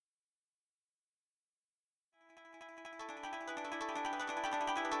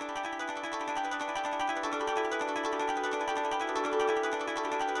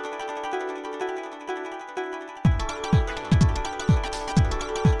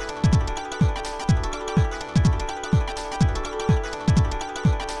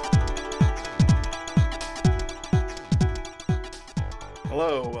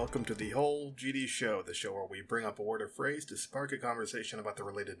welcome to the whole GD Show, the show where we bring up a word or phrase to spark a conversation about the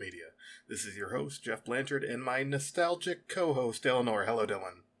related media. This is your host, Jeff Blanchard, and my nostalgic co-host, Eleanor. Hello,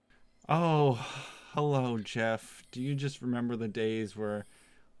 Dylan. Oh, hello, Jeff. Do you just remember the days where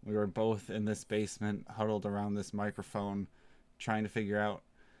we were both in this basement, huddled around this microphone, trying to figure out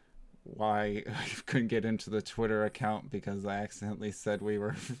why I couldn't get into the Twitter account because I accidentally said we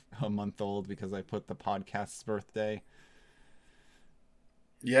were a month old because I put the podcast's birthday?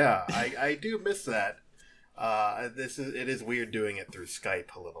 Yeah, I do miss that. It is weird doing it through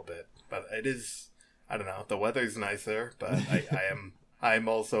Skype a little bit, but it is, I don't know, the weather's nice there, but I'm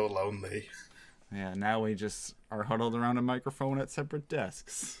also lonely. Yeah, now we just are huddled around a microphone at separate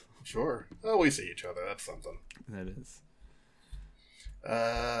desks. Sure. Oh, we see each other. That's something. That is.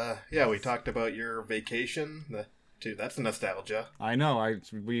 Yeah, we talked about your vacation. Dude, that's nostalgia. I know.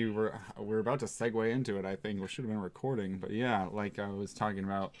 We were about to segue into it. I think we should have been recording, but yeah, like I was talking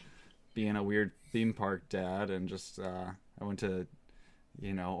about being a weird theme park dad, and just I went to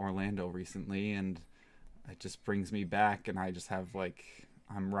Orlando recently, and it just brings me back, and I just have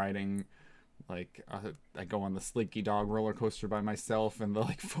I'm riding I go on the Slinky Dog roller coaster by myself, and the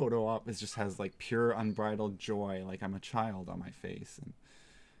photo op just has pure unbridled joy, like I'm a child on my face, and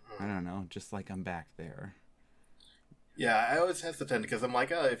I don't know, just like I'm back there. Yeah, I always hesitant because I'm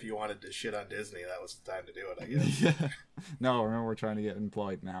like, oh, if you wanted to shit on Disney, that was the time to do it, I guess. Yeah. No, remember, we're trying to get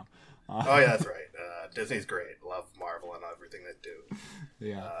employed now. Oh, yeah, that's right. Disney's great. Love Marvel and everything they do.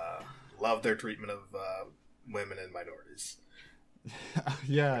 Yeah. Love their treatment of women and minorities.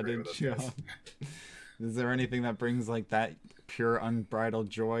 Yeah, did you? Is there anything that brings that pure unbridled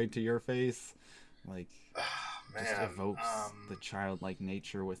joy to your face? Just evokes the childlike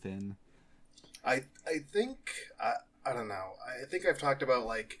nature within. I think I don't know. I think I've talked about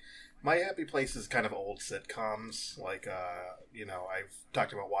my happy place is kind of old sitcoms. I've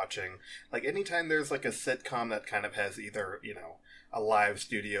talked about watching anytime there's a sitcom that kind of has either a live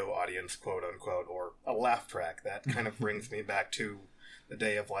studio audience, quote unquote, or a laugh track, that kind of brings me back to the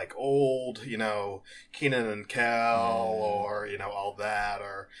day of old, Kenan and Kel, or all that,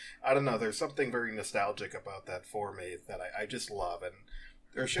 or I don't know. There's something very nostalgic about that for me that I just love. And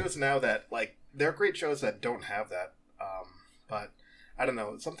there are shows now that there are great shows that don't have that. But I don't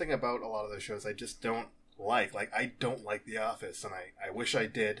know, something about a lot of those shows I just don't like. I don't like The Office, and I wish I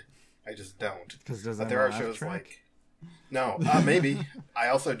did. I just don't. But there are shows no, maybe. I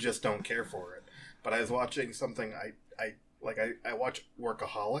also just don't care for it. But I was watching something I watch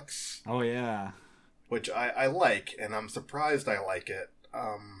Workaholics. Oh yeah, which I like, and I'm surprised I like it.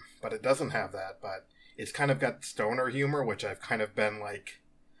 But it doesn't have that. But it's kind of got stoner humor, which I've kind of been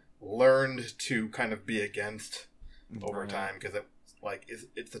learned to kind of be against over time, because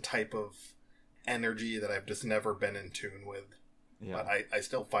it's the type of energy that I've just never been in tune with. Yeah. But I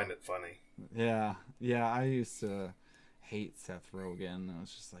still find it funny. Yeah, I used to hate Seth Rogen. I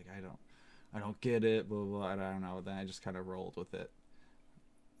was just I don't get it, blah, blah, blah. I don't know. Then I just kind of rolled with it.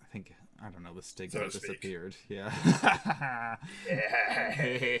 I don't know, the stigma disappeared. Yeah. Yeah.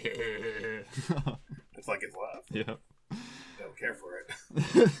 It's like his laugh. Yeah. Don't care for it.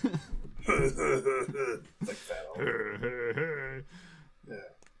 It's like fat old.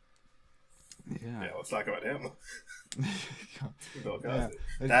 Yeah, let's talk about him. Bill Cosby.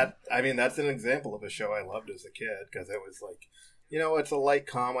 Yeah. That's an example of a show I loved as a kid, because it was it's a light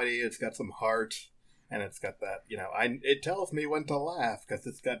comedy, it's got some heart, and it's got that, it tells me when to laugh because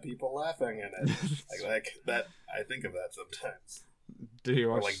it's got people laughing in it. That, I think of that sometimes. Do you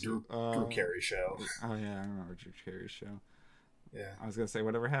watch Drew Carey show? Oh yeah, I remember Drew Carey's show. Yeah, I was gonna say,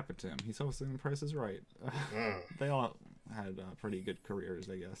 whatever happened to him? He's hosting The Price is Right. They all had pretty good careers,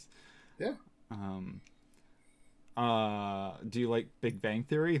 I guess. Yeah. Do you like Big Bang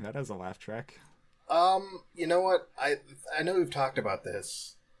Theory? That has a laugh track. You know what? I know we've talked about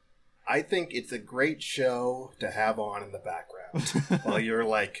this. I think it's a great show to have on in the background while you're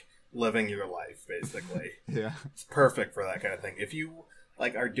living your life, basically. Yeah. It's perfect for that kind of thing. If you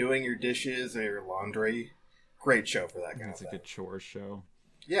are doing your dishes or your laundry, great show for that kind of thing. It's a good chores show.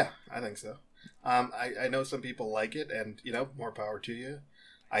 Yeah, I think so. I know some people like it, and more power to you.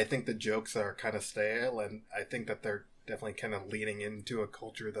 I think the jokes are kind of stale, and I think that they're definitely kind of leaning into a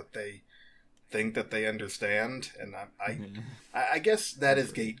culture that they think that they understand, and I guess that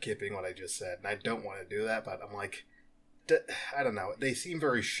is gatekeeping what I just said, and I don't want to do that, but I'm I don't know, they seem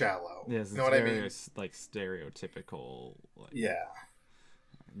very shallow. Yes, you know what I mean? Stereotypical. Yeah.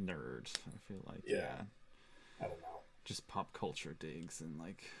 Nerd. I feel like. Yeah. I don't know. Just pop culture digs and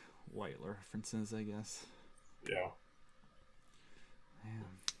white references, I guess. Yeah. Man.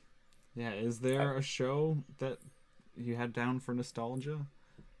 Yeah. Is there a show that you had down for nostalgia?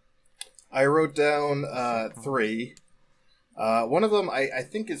 I wrote down three. One of them I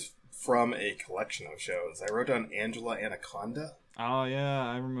think is from a collection of shows. I wrote down Angela Anaconda. Oh yeah,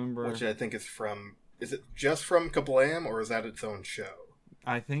 I remember. Which I think is from... Is it just from Kablam, or is that its own show?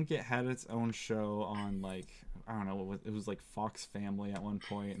 I think it had its own show on, like, I don't know, it was like Fox Family at one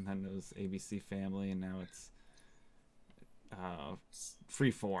point, and then it was ABC Family, and now it's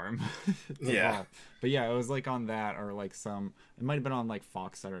Freeform. Yeah. But yeah, it was like on that, or like it might have been on like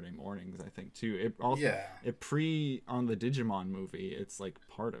Fox Saturday Mornings, I think, too. It also, on the Digimon movie, it's like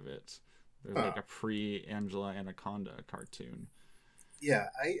part of it. There's like a pre-Angela Anaconda cartoon. Yeah,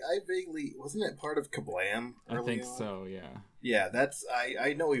 I vaguely... Wasn't it part of Kablam? I think so, yeah. Yeah, that's...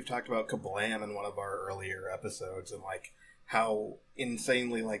 I know we've talked about Kablam in one of our earlier episodes, and like how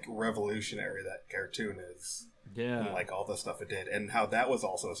insanely like revolutionary that cartoon is. Yeah. And like all the stuff it did, and how that was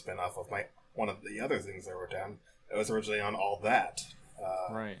also a spin-off of one of the other things I wrote down. It was originally on All That.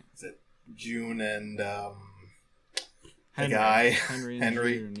 Right. Is it June and Henry and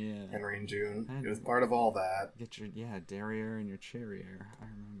Henry, June, yeah. Henry and June. It was part of All That. Get your Derriere and your Cherriere. I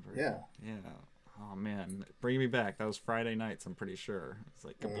remember. Yeah. Oh man, bring me back. That was Friday nights. I'm pretty sure. It's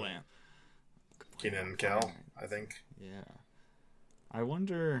like Kablam. Kenan and Kel, I think. Yeah. I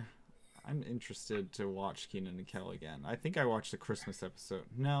wonder. I'm interested to watch Kenan and Kel again. I think I watched the Christmas episode.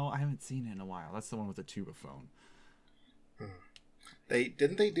 No, I haven't seen it in a while. That's the one with the tuba phone.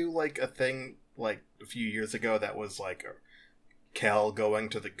 Didn't they do like a thing like a few years ago that was like Kel going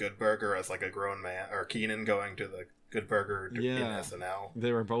to the Good Burger as like a grown man, or Kenan going to the Good Burger in SNL?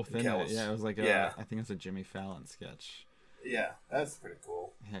 They were both in it. Yeah, it was like I think it's a Jimmy Fallon sketch. Yeah, that's pretty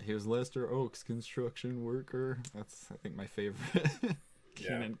cool. Yeah, he was Lester Oaks, construction worker. That's, I think, my favorite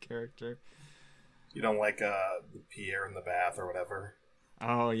Kenan character. You don't like Pierre in the bath or whatever?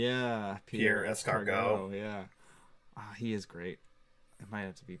 Oh yeah, Pierre Escargot. Yeah, he is great. It might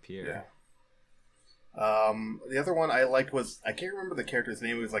have to be Pierre. Yeah. The other one I liked was, I can't remember the character's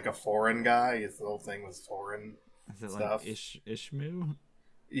name. It was like a foreign guy. His whole thing was foreign. Is it stuff. Like Ishmu?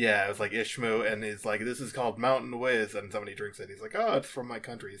 Yeah, it was like Ishmu, and he's like, this is called Mountain Whiz, and somebody drinks it. He's like, oh, it's from my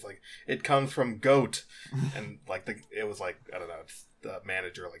country. He's like, it comes from goat, and like it was like, I don't know, it's the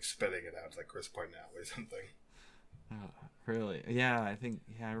manager like spitting it out. It's like Chris Parnell or something. Really? Yeah, I think.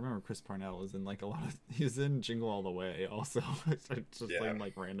 Yeah, I remember Chris Parnell was in like a lot of. He was in Jingle All the Way also. Just playing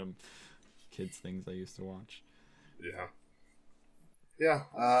like random kids things I used to watch. Yeah.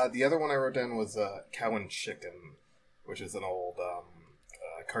 Yeah. The other one I wrote down was Cow and Chicken, which is an old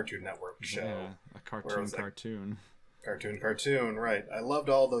Cartoon Network show. Yeah, a cartoon. Cartoon, right. I loved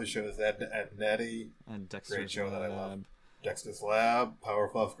all those shows. Ed Nettie. And Dexter's Great show Lab. that I loved. Dexter's Lab,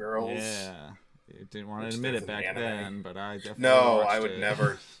 Powerpuff Girls. Yeah. You didn't want to admit it back then, but I definitely I would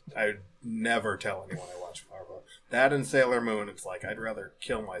never tell anyone I watched Powerpuff. That and Sailor Moon, it's like, I'd rather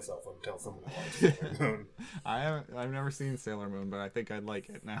kill myself than tell someone I watched Sailor Moon. I've never seen Sailor Moon, but I think I'd like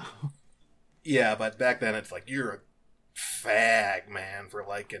it now. Yeah, but back then it's like, you're a fag, man, for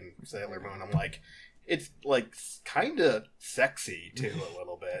liking Sailor Moon. I'm like, it's like kind of sexy too, a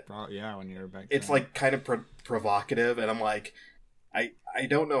little bit. Yeah, when you're back it's then. Like kind of provocative, and I'm like, I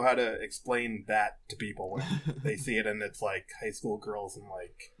don't know how to explain that to people when they see it, and it's like high school girls, and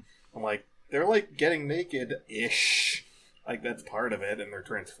like, I'm like, they're like getting naked ish, like that's part of it, and they're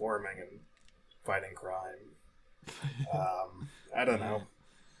transforming and fighting crime. I don't know.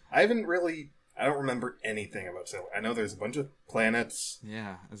 I don't remember anything about Sailor. I know there's a bunch of planets.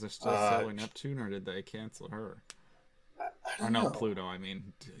 Yeah, is there still Sailor Neptune, or did they cancel her? I don't know. Pluto. I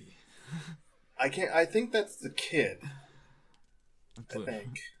mean, I think that's the kid. Pluto. I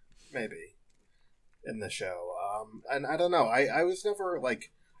think maybe in the show. And I don't know. I was never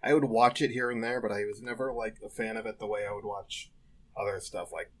like, I would watch it here and there, but I was never like a fan of it the way I would watch other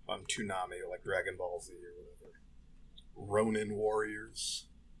stuff like on Toonami or like Dragon Ball Z or whatever. Ronin Warriors.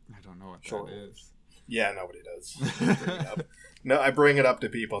 I don't know what that is. Yeah, nobody does. Bring it up. No, I bring it up to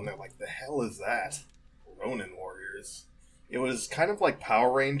people and they're like, the hell is that? Ronin Warriors. It was kind of like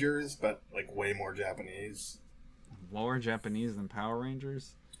Power Rangers, but like way more Japanese. More Japanese than Power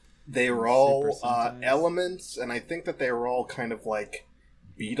Rangers? They were all elements, and I think that they were all kind of like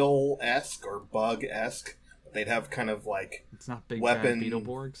Beetle-esque or Bug-esque. They'd have kind of like, it's not big weapon... bad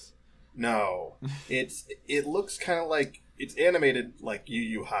Beetleborgs? No. It looks kind of like, it's animated like Yu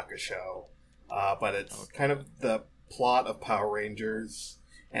Yu Hakusho, but it's kind of the plot of Power Rangers,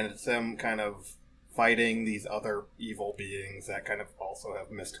 and it's them kind of fighting these other evil beings that kind of also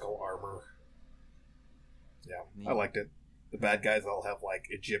have mystical armor. Yeah, I liked it. The bad guys all have like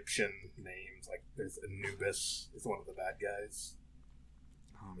Egyptian names. Like there's Anubis is one of the bad guys.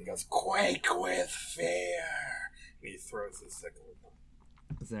 He goes, "Quake with fear," and he throws his sickle at them.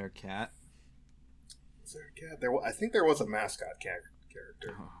 Is there a cat? Was there a cat? I think there was a mascot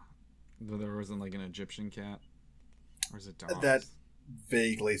character. Oh, there wasn't like an Egyptian cat, or is it dogs? That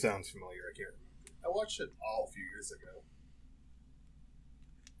vaguely sounds familiar. I can't remember. I watched it all a few years ago.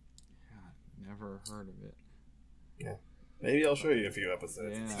 Yeah, never heard of it. Yeah, maybe I'll show you a few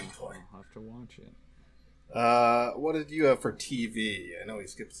episodes. Yeah, I'll have to watch it. What did you have for TV? I know we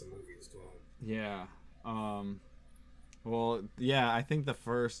skipped some movies too. Yeah. Well, yeah, I think the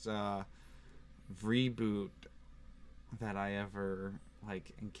first reboot that I ever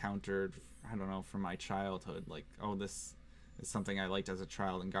like encountered, I don't know, from my childhood, like, oh, this is something I liked as a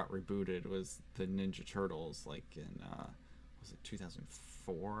child and got rebooted, was the Ninja Turtles, like in was it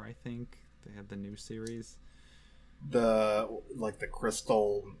 2004, I think they had the new series. The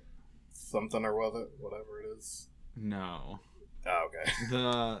crystal something or whatever it is. No. Oh, okay.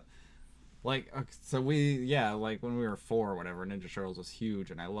 The like so like when we were 4 or whatever, Ninja Turtles was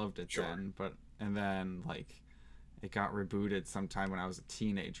huge and I loved it then, and then like it got rebooted sometime when I was a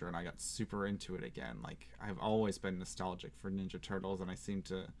teenager and I got super into it again. Like I've always been nostalgic for Ninja Turtles and I seem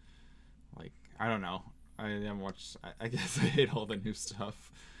to like, I don't know, I haven't watched, I guess I hate all the new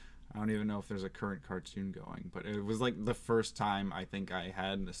stuff. I don't even know if there's a current cartoon going, but it was like the first time I think I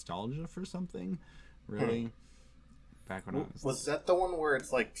had nostalgia for something, really. Back when I was that the one where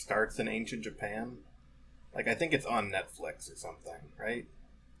it's like starts in ancient Japan? Like I think it's on Netflix or something, right?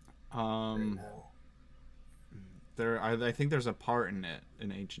 I think there's a part in it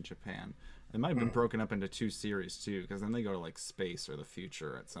in ancient Japan. It might have been broken up into 2 series too, because then they go to like space or the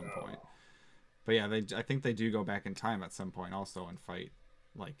future at some point. But yeah, I think they do go back in time at some point also and fight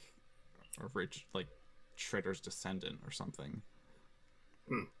like Shredder's descendant or something.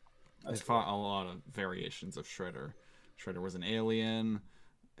 They fought a lot of variations of Shredder. Shredder was an alien.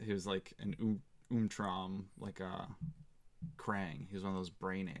 He was like an Umtram, like a Krang. He was one of those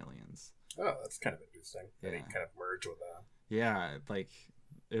brain aliens. Oh, that's kind of interesting. Yeah. They kind of merge with that. Yeah, like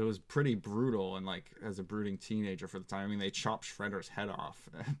it was pretty brutal, and like as a brooding teenager for the time, I mean, they chopped Shredder's head off,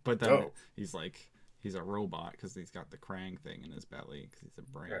 but then he's a robot because he's got the Krang thing in his belly because he's a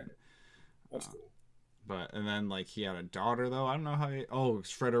brain. Right. That's cool. And then like he had a daughter though. I don't know how.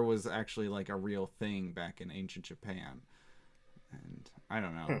 Shredder was actually like a real thing back in ancient Japan, and I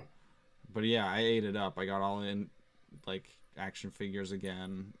don't know. But yeah, I ate it up. I got all in like action figures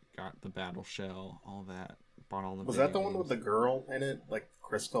again. Got the battle shell, all that. Bought all the. Was that the one with the girl in it, like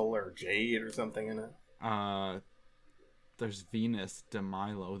Crystal or Jade or something in it? There's Venus de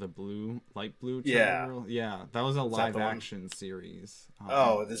Milo, the light blue. Girl. Yeah, that was a live action series.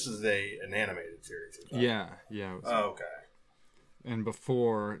 This is an animated series. Yeah. Okay. And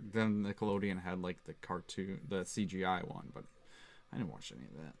before then, Nickelodeon had like the cartoon, the CGI one, but I didn't watch any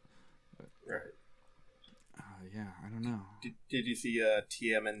of that. But, right. Yeah, I don't know. Did you see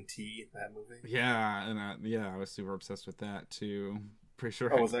TMNT, that movie? Yeah, and I was super obsessed with that too. Pretty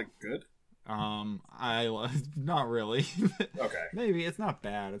sure. Oh, was that good? Not really. Okay. Maybe it's not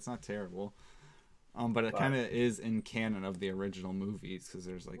bad. It's not terrible. But it kind of is in canon of the original movies because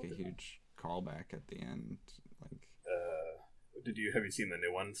there's like a huge callback at the end. Like, have you seen the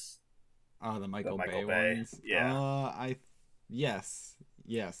new ones? The Michael Bay ones. Yeah. Yes.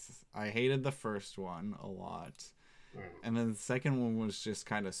 I hated the first one a lot. And then the second one was just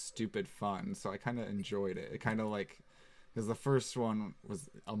kind of stupid fun, so I kind of enjoyed it. It kind of like, because the first one was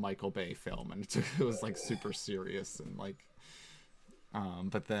a Michael Bay film, and it was like super serious and like,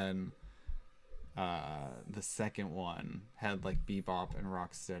 but then the second one had like Bebop and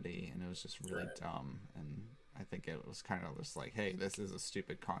Rocksteady, and it was just really dumb. And I think it was kind of just like, hey, this is a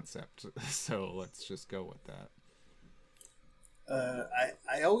stupid concept, so let's just go with that.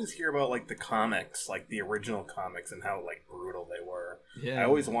 I always hear about like the comics, like the original comics, and how like brutal they were. Yeah, I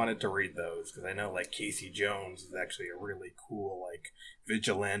always wanted to read those because I know like Casey Jones is actually a really cool like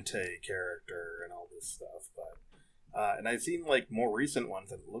vigilante character and all this stuff. But and I've seen like more recent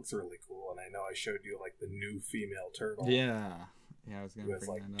ones and it looks really cool. And I know I showed you like the new female turtle. Yeah, I was gonna who has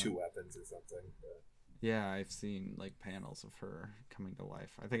bring like that up. 2 weapons or something. But... Yeah, I've seen like panels of her coming to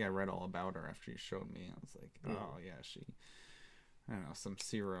life. I think I read all about her after you showed me. I was like, oh yeah, she. I don't know, some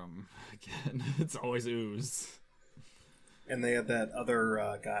serum again. It's always ooze. And they had that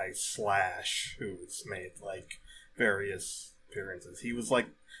other guy, Slash, who's made like various appearances. He was like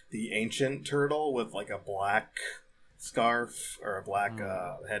the ancient turtle with like a black scarf or a black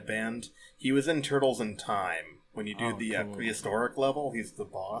headband. He was in Turtles in Time. When you do the cool. prehistoric level, he's the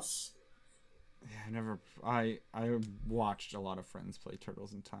boss. Yeah, I watched a lot of friends play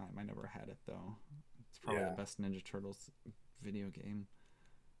Turtles in Time. I never had it though. It's probably the best Ninja Turtles video game.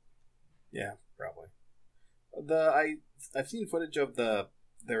 Yeah, probably. I've seen footage of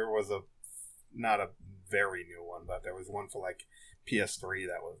there was a not a very new one, but there was one for like PS3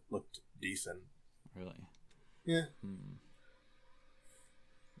 that looked decent. Really? Yeah.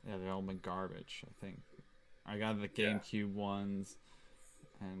 Yeah, they've all been garbage, I think. I got the GameCube ones,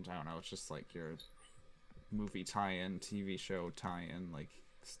 and I don't know, it's just like your movie tie-in, TV show tie-in, like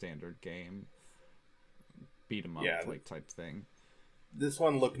standard game, beat 'em up like type thing. This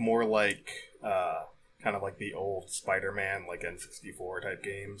one looked more like kind of like the old Spider-Man, like N64 type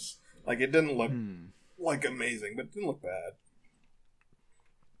games. Like it didn't look like amazing, but it didn't look bad.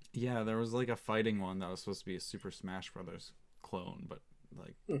 Yeah, there was like a fighting one that was supposed to be a Super Smash Brothers clone, but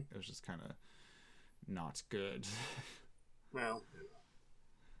like it was just kind of not good. Well,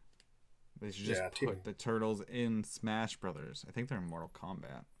 they should just put the turtles in Smash Brothers. I think they're in Mortal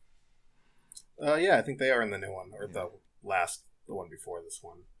Kombat. Yeah, I think they are in the new one, or the one before this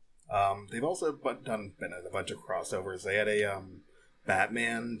one. They've also done a bunch of crossovers. They had a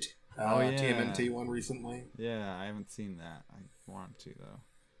Batman TMNT one recently. Yeah, I haven't seen that. I want to though.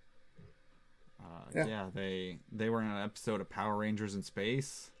 They were in an episode of Power Rangers in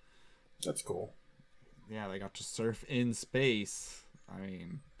space. That's cool. Yeah, they got to surf in space. I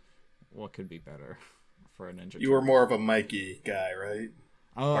mean, what could be better for a Ninja Turtle? You were more of a Mikey guy, right?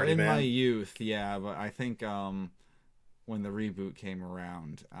 Oh, Party in man. My youth, yeah. But I think when the reboot came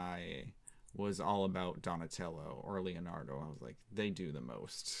around, I was all about Donatello or Leonardo. I was like, they do the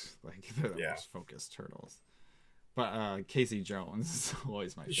most. Like, they're the most focused turtles. But Casey Jones is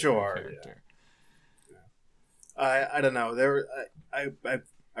always my favorite character. I don't know.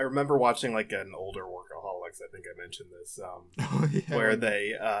 I remember watching like an older Workaholics. I think I mentioned this. Where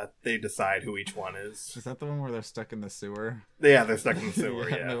they decide who each one is. Is that the one where they're stuck in the sewer? Yeah, they're stuck in the sewer.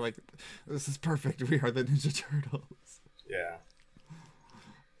 And they're like, "This is perfect. We are the Ninja Turtles." Yeah.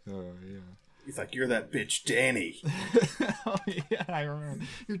 Oh yeah. He's like, "You're that bitch, Danny." Oh yeah, I remember.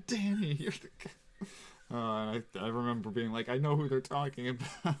 You're Danny. You're the. I remember being like, I know who they're talking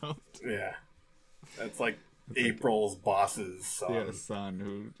about. Yeah, that's like. April's boss's son. Yeah, son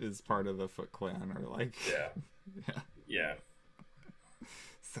who is part of the Foot Clan, or like yeah.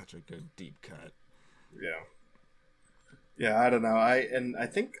 Such a good deep cut. Yeah. I don't know. I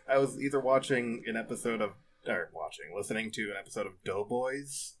think I was either listening to an episode of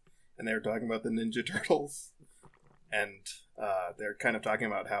Doughboys, and they were talking about the Ninja Turtles, and they're kind of talking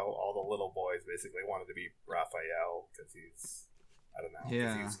about how all the little boys basically wanted to be Raphael because he's. I don't know.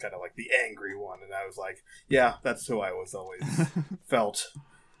 Yeah. He's kind of like the angry one. And I was like, yeah, that's who I was always felt.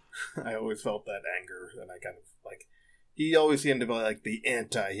 I always felt that anger. And I kind of like, he always seemed to be like the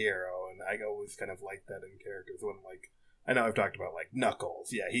anti-hero. And I always kind of liked that in characters when like, I know I've talked about like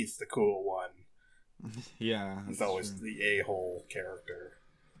Knuckles. Yeah, he's the cool one. Yeah. He's always the a-hole character.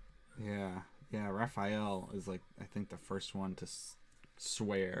 Yeah. Yeah, Raphael is like, I think the first one to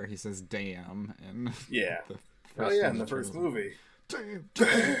swear. He says, damn. And yeah. In the first movie. Damn!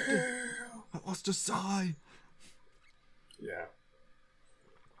 I lost a sigh. Yeah.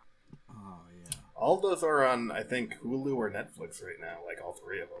 Oh yeah. All those are on, I think, Hulu or Netflix right now. Like all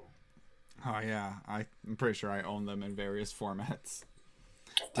three of them. Oh yeah, I'm pretty sure I own them in various formats.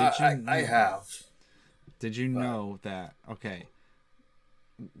 I have. Did you know that? Okay.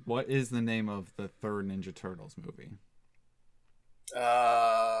 What is the name of the third Ninja Turtles movie?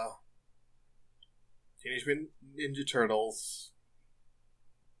 Teenage Mutant Ninja Turtles.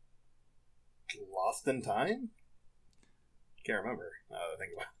 Lost in Time? Can't remember.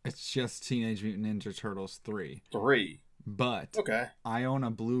 Think about it. It's just Teenage Mutant Ninja Turtles 3. 3. But okay. I own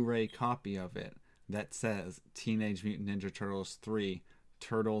a Blu-ray copy of it that says Teenage Mutant Ninja Turtles 3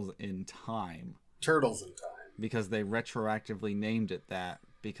 Turtles in Time. Turtles in Time. Because they retroactively named it that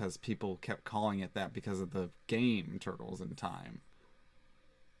because people kept calling it that because of the game Turtles in Time.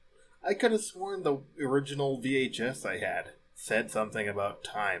 I could have sworn the original VHS I had said something about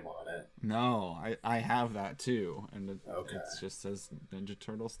time on it. No, I have that too, and it just says Ninja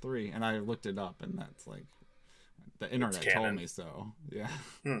Turtles 3, and I looked it up, and that's like the internet told me so. Yeah.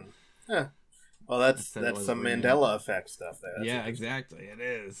 Yeah. Well, that's some Mandela effect stuff there. Yeah, exactly. It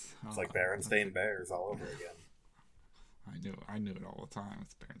is. It's like Berenstain Bears all over again. I knew it all the time.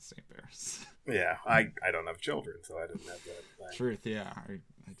 It's Berenstain Bears. Yeah, I don't have children, so I didn't have that thing. Truth, yeah, I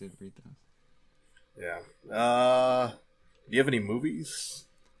did read those. Yeah. Do you have any movies?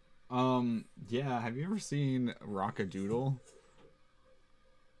 Yeah. Have you ever seen Rock-a-Doodle?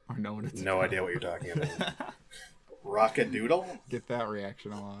 Or know what it's No idea what you're talking about. Rock-a-Doodle? Get that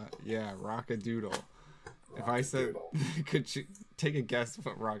reaction a lot. Yeah, Rock-a-Doodle. If I said, could you take a guess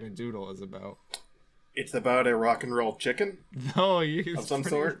what Rock-a-Doodle is about? It's about a rock and roll chicken? No, of some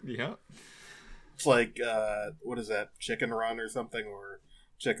sort? Yeah. It's like, what is that? Chicken Run or something? Or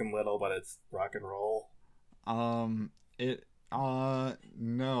Chicken Little, but it's rock and roll? It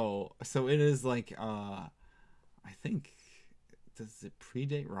no. So it is like I think, does it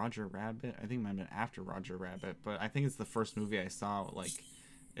predate Roger Rabbit? I think it might have been after Roger Rabbit, but I think it's the first movie I saw. Like,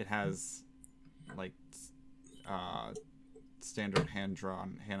 it has like standard hand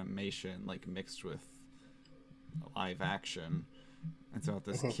drawn animation like mixed with live action. And so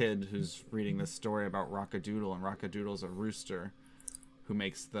this kid who's reading this story about Rockadoodle, and Rockadoodle's a rooster who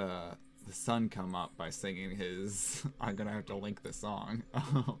makes the sun come up by singing his I'm gonna have to link the song.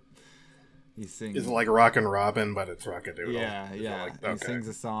 He sings, is it like Rockin' Robin, but it's Rockadoodle? Yeah. Okay. He sings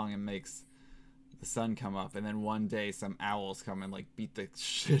a song and makes the sun come up, and then one day some owls come and like beat the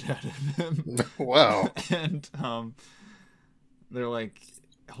shit out of him. Wow. And they're like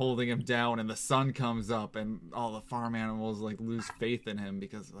holding him down, and the sun comes up, and all the farm animals like lose faith in him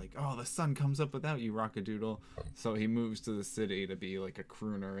because like, oh, the sun comes up without you, Rockadoodle. So he moves to the city to be like a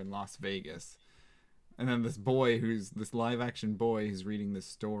crooner in Las Vegas. And then this boy, who's this live action boy who's reading this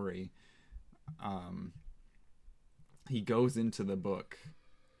story, he goes into the book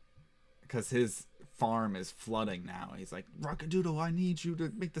because his farm is flooding now. He's like, Rockadoodle, I need you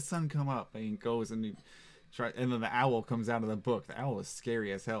to make the sun come up. And he goes and he tries, and then the owl comes out of the book. The owl is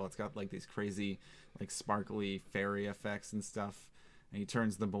scary as hell. It's got like these crazy, like sparkly fairy effects and stuff. And he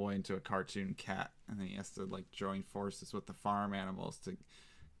turns the boy into a cartoon cat, and then he has to like join forces with the farm animals to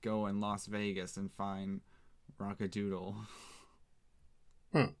go in Las Vegas and find Rockadoodle.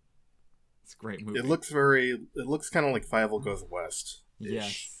 It's a great movie. It looks kind of like Fievel Goes West.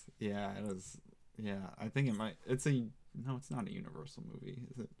 Yes. Yeah, it is. Yeah, I think it might. No, it's not a Universal movie,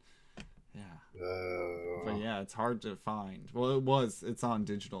 is it? Yeah. But yeah, it's hard to find. Well, it's on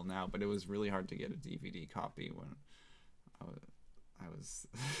digital now, but it was really hard to get a DVD copy when I was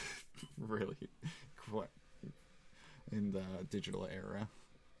really quite in the digital era.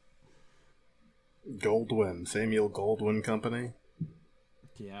 Goldwyn, Samuel Goldwyn Company.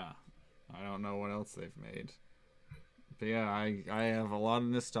 Yeah. I don't know what else they've made. But yeah, I have a lot of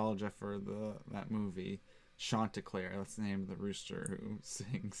nostalgia for that movie. Chanticleer, that's the name of the rooster who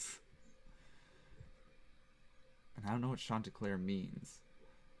sings. And I don't know what Chanticleer means.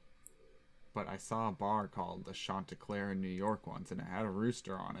 But I saw a bar called the Chanticleer in New York once, and it had a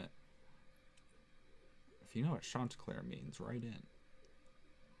rooster on it. If you know what Chanticleer means, write in.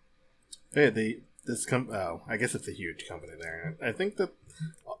 Hey, I guess it's a huge company there. I think that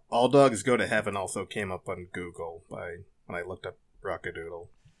All Dogs Go to Heaven also came up on Google when I looked up Rockadoodle.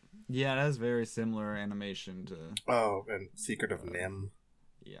 Yeah, it has very similar animation to... Oh, and Secret of NIMH.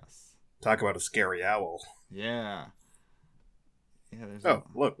 Yes. Talk about a scary owl. Yeah. Yeah, there's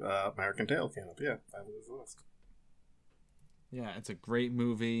look, American Tail came up. Yeah, that was the list. Yeah, it's a great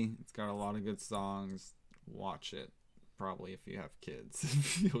movie. It's got a lot of good songs. Watch it. Probably if you have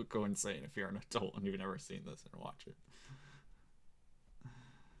kids. You'll go insane if you're an adult and you've never seen this and watch it.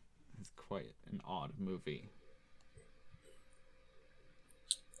 It's quite an odd movie.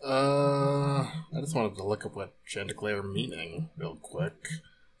 I just wanted to look up what Chanticleer meaning real quick.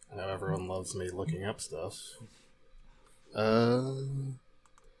 I know everyone loves me looking up stuff.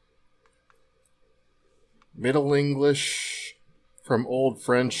 Middle English from Old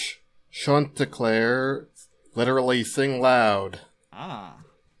French Chanticleer, literally sing loud. Ah.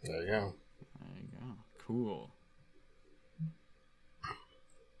 There you go. Cool.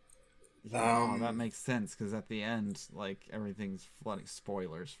 Yeah, that makes sense, because at the end, like, everything's flooding.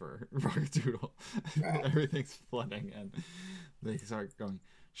 Spoilers for Rockadoodle. Everything's flooding, and they start going,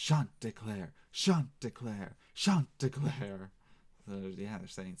 Chanticleer, Chanticleer, Chanticleer. So, yeah, they're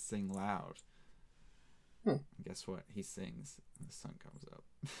saying sing loud. And guess what? He sings, and the sun comes up.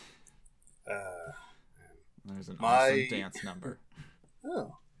 There's an awesome dance number.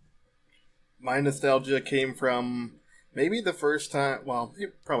 Oh. My nostalgia came from... maybe the first time, well,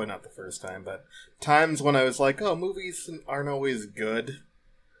 probably not the first time, but times when I was like, oh, movies aren't always good.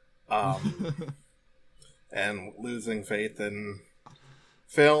 And losing faith in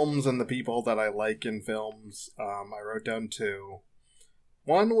films and the people that I like in films. I wrote down two.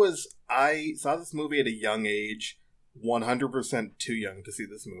 One was, I saw this movie at a young age, 100% too young to see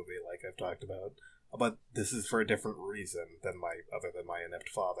this movie, like I've talked about. But this is for a different reason other than my inept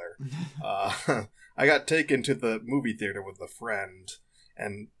father. I got taken to the movie theater with a friend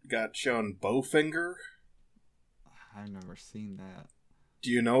and got shown Bowfinger. I've never seen that. Do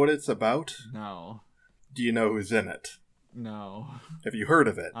you know what it's about? No. Do you know who's in it? No. Have you heard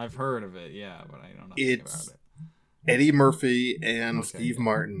of it? I've heard of it, yeah, but I don't know anything about it. Eddie Murphy and Steve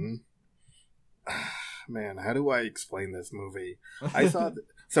Martin. Man, how do I explain this movie? I saw...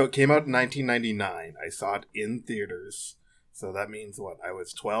 So it came out in 1999. I saw it in theaters. So that means what? I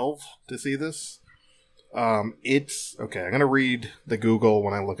was 12 to see this. It's okay. I'm gonna read the Google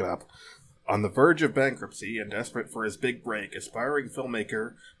when I look it up. On the verge of bankruptcy and desperate for his big break, aspiring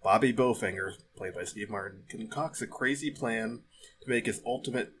filmmaker Bobby Bowfinger, played by Steve Martin, concocts a crazy plan to make his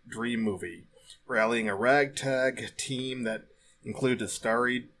ultimate dream movie, rallying a ragtag team that includes a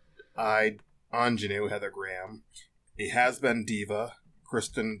starry-eyed ingenue Heather Graham, a has-been diva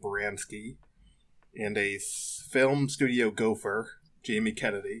Kristen Baranski, and a film studio gopher Jamie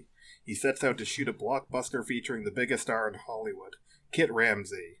Kennedy. He sets out to shoot a blockbuster featuring the biggest star in Hollywood, Kit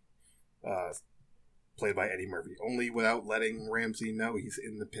Ramsey, played by Eddie Murphy, only without letting Ramsey know he's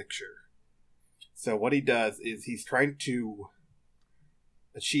in the picture. So what he does is he's trying to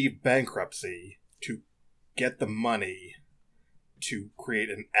achieve bankruptcy to get the money to create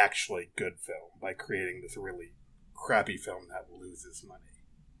an actually good film by creating this really crappy film that loses money.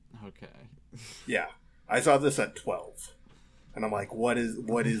 Okay. Yeah. I saw this at 12. And I'm like, what is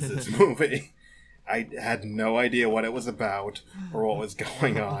this movie? I had no idea what it was about or what was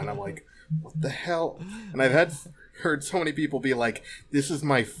going on. I'm like, what the hell? And I've heard so many people be like, this is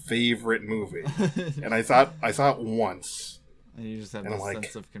my favorite movie. And I saw it once. And you just have this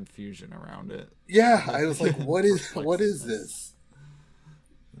sense of confusion around it. Yeah, I was like, what is this?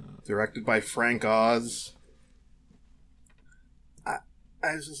 Directed by Frank Oz.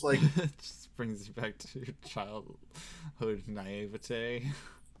 I was just like... It just brings you back to your childhood naivete.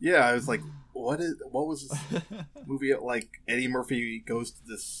 Yeah, I was like, what was this movie? Like, Eddie Murphy goes to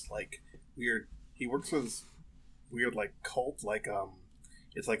this, like, weird... He works with this weird, like, cult. Like,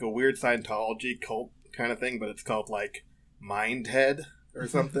 it's like a weird Scientology cult kind of thing, but it's called, like, Mindhead or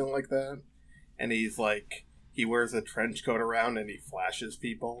something like that. And he's, like... He wears a trench coat around and he flashes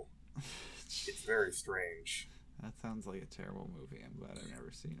people. It's very strange. That sounds like a terrible movie. I'm glad I've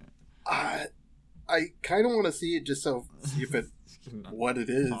never seen it. I kind of want to see it just see if what it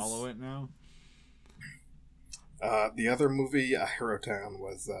is. Follow it now. The other movie, Hero Town,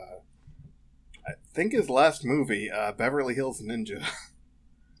 was I think his last movie, Beverly Hills Ninja.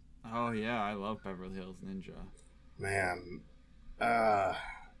 Oh yeah, I love Beverly Hills Ninja. Man,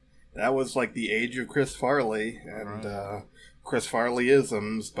 that was like the age of Chris Farley and Chris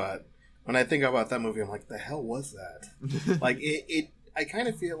Farley-isms, but when I think about that movie, I'm like, the hell was that? Like, I kind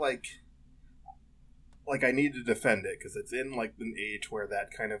of feel like I need to defend it, because it's in, like, an age where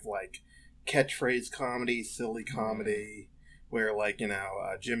that kind of, like, catchphrase comedy, silly comedy, where, like, you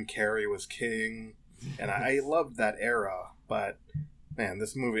know, Jim Carrey was king, and I loved that era, but, man,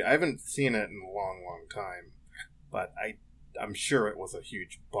 this movie, I haven't seen it in a long, long time, but I'm sure it was a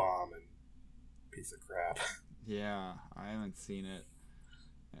huge bomb and piece of crap. Yeah, I haven't seen it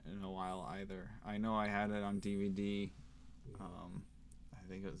in a while either. I know I had it on DVD. I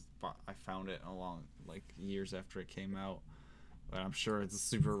think it was. I found it along like years after it came out, but I'm sure it's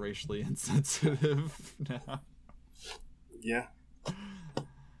super racially insensitive now. Yeah.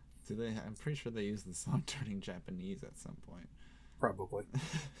 Do they? I'm pretty sure they use the song turning Japanese at some point. Probably.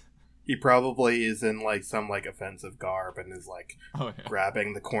 He probably is in like some like offensive garb and is like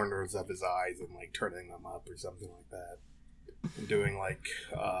grabbing the corners of his eyes and like turning them up or something like that. And doing like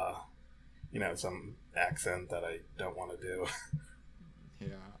you know, some accent that I don't want to do.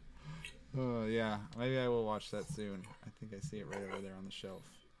 Yeah. Yeah. Maybe I will watch that soon. I think I see it right over there on the shelf.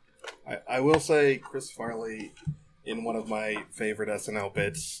 I will say Chris Farley, in one of my favorite SNL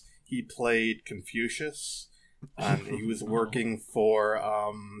bits, he played Confucius. He was working for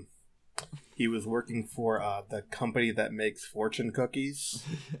the company that makes fortune cookies.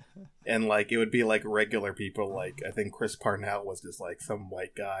 And like it would be like regular people, like I think Chris Parnell was just like some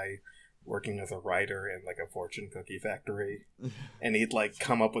white guy working as a writer in like a fortune cookie factory. And he'd like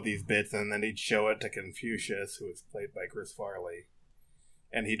come up with these bits and then he'd show it to Confucius, who was played by Chris Farley.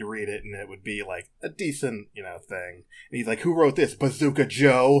 And he'd read it and it would be like a decent, you know, thing. And he's like, "Who wrote this? Bazooka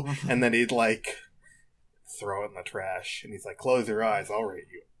Joe?" And then he'd like throw it in the trash. And he's like, "Close your eyes, I'll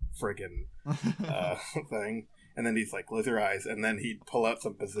read you." Friggin' thing. And then he's like, "Close your eyes," and then he'd pull out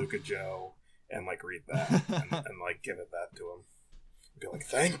some Bazooka Joe and like read that and like give it that to him. Be like,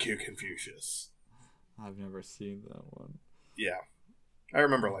 "Thank you, Confucius." I've never seen that one. Yeah, I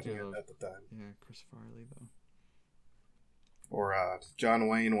remember liking it at the time. Yeah, Chris Farley though. Or John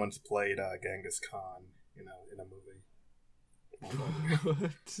Wayne once played Genghis Khan, you know, in a movie.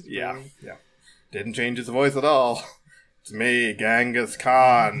 Yeah. Didn't change his voice at all. "It's me, Genghis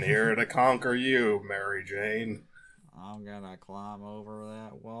Khan, here to conquer you, Mary Jane. I'm gonna climb over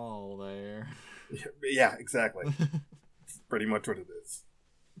that wall there." Yeah, exactly. It's pretty much what it is.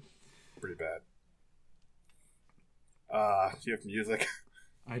 Pretty bad. Do you have music?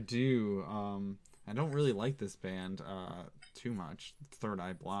 I do. I don't really like this band too much, Third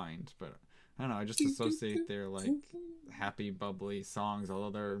Eye Blind, but I don't know, I just associate their like happy, bubbly songs, although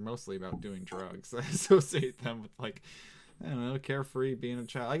they're mostly about doing drugs. I associate them with like, I don't know, carefree, being a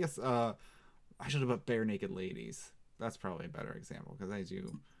child. I guess I should have put Bare Naked Ladies. That's probably a better example because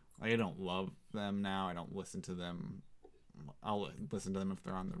I don't love them now. I don't listen to them. I'll listen to them if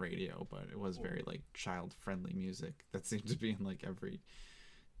they're on the radio, but it was very like child-friendly music that seemed to be in like every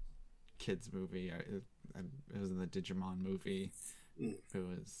kids movie. It was in the Digimon movie. It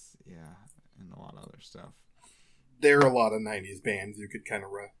was, yeah, and a lot of other stuff. There are a lot of 90s bands you could kind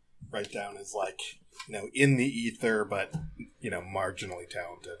of write down as like, in the ether, but, marginally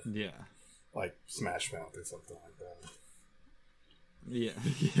talented. Yeah. Like Smash Mouth or something like that. Yeah.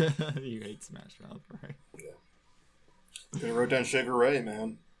 Yeah. You hate Smash Mouth, right? Yeah. I wrote down Sugar Ray,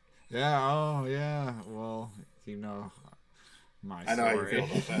 man. Yeah, oh, yeah. Well, my story. I know how you feel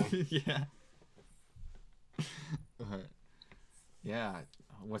about that. Yeah. Yeah.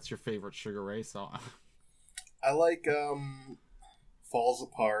 What's your favorite Sugar Ray song? I like Falls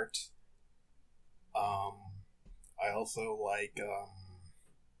Apart. I also like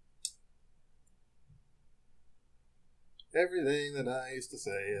Everything that I used to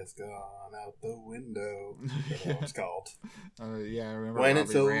say has gone out the window. That's what it's called. Yeah, I remember When Robbie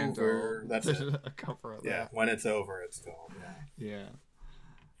It's Over. Randall That's did it. a cover of Yeah, that. When It's Over, it's called. Yeah. Yeah.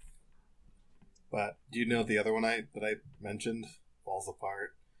 But do you know the other one that I mentioned? Falls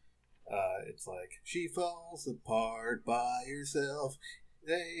Apart. It's like, she falls apart by herself.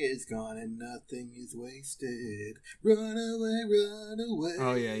 Day is gone and nothing is wasted. Run away, run away.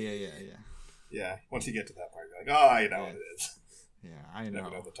 Oh, yeah. Yeah, once you get to that part, you're like, oh, I know what it is. Yeah, I know.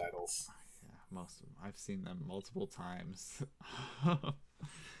 Never know the titles. Yeah, most of them. I've seen them multiple times.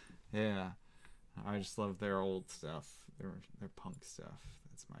 Yeah. I just love their old stuff. Their punk stuff.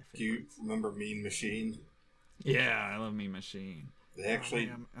 That's my favorite. Do you remember Mean Machine? Yeah, I love Mean Machine. They actually...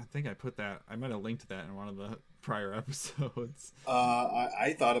 I think I put that... I might have linked that in one of the prior episodes.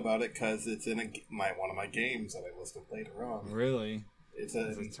 I thought about it because it's in one of my games that I listed later on. Really? It's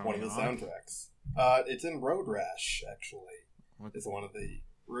in one of the soundtracks. It's in Road Rash, actually. It's one of the...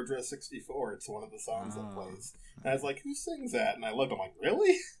 Road Rash 64. It's one of the songs that plays. And I was like, who sings that? And I looked, I'm like,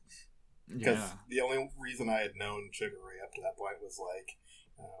 really? Because the only reason I had known Sugar Ray up to that point was like,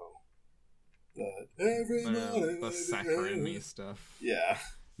 the Saccharine Me stuff. Yeah.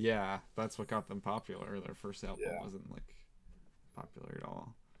 Yeah, that's what got them popular. Their first album wasn't like popular at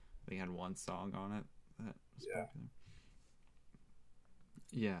all. They had one song on it that was popular.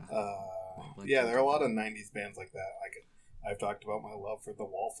 Yeah. Yeah, there are a lot of 90s bands like that. I've talked about my love for the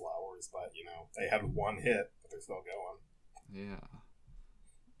Wallflowers, but, they had one hit, but they're still going. Yeah.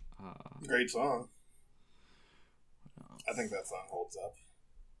 Great song. I think that song holds up.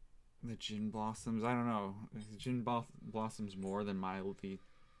 The Gin Blossoms, I don't know. Is Gin Blossoms more than mildly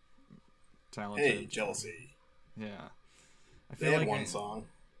talented? Hey, Jealousy. Yeah. I feel they had one song.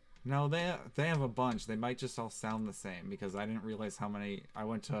 No, they have a bunch. They might just all sound the same because I didn't realize how many... I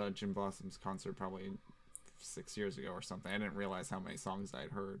went to a Gin Blossoms concert probably 6 years ago or something. I didn't realize how many songs I'd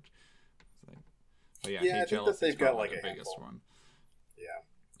heard. But yeah, I think that they've got like the a biggest handful. one. Yeah.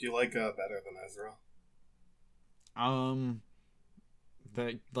 Do you like Better Than Ezra?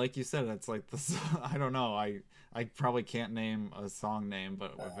 Like you said, it's like this. I don't know. I probably can't name a song name,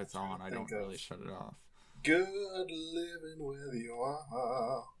 but if it's on, I don't really shut it off. Good living with you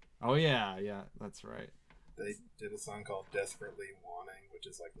are. Oh yeah, that's right. They did a song called "Desperately Wanting," which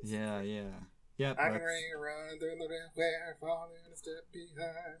is like this. Yeah. I can run through the river, falling a step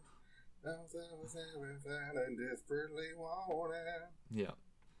behind. And desperately wanting.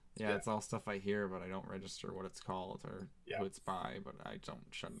 Yeah, it's all stuff I hear, but I don't register what it's called or who it's by, but I don't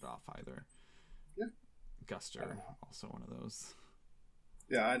shut it off either. Yeah. Guster, also one of those.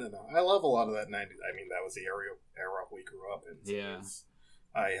 Yeah, I don't know. I love a lot of that 90s. I mean, that was the era we grew up in. So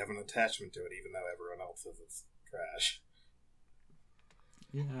I have an attachment to it, even though everyone else says it's trash.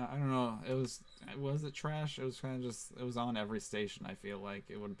 Yeah, I don't know. Was it trash? It was kind of just, it was on every station, I feel like.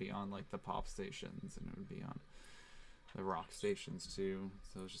 It would be on, like, the pop stations, and it would be on the rock stations too,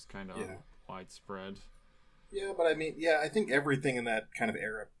 so it's just kind of widespread. Yeah, but I mean, I think everything in that kind of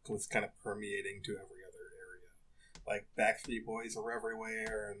era was kind of permeating to every other area. Like Backstreet Boys were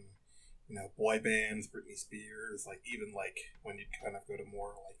everywhere, and boy bands, Britney Spears, like even like when you kind of go to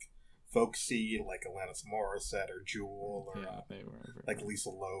more like folksy, like Alanis Morissette or Jewel, or they were everywhere. Like Lisa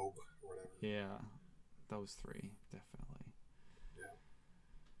Loeb or whatever. Yeah, those three definitely. Yeah,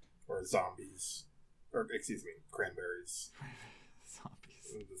 or Zombies. Or, excuse me, Cranberries.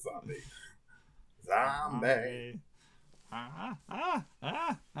 Zombies. The zombie. Zombie.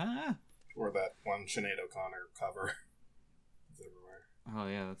 Or that one Sinead O'Connor cover. It's everywhere. Oh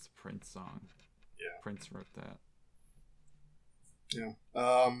yeah, that's a Prince song. Yeah. Prince wrote that. Yeah.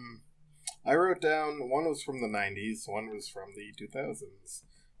 I wrote down, one was from the 90s, one was from the 2000s.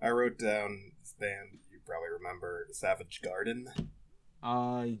 I wrote down this band you probably remember, Savage Garden.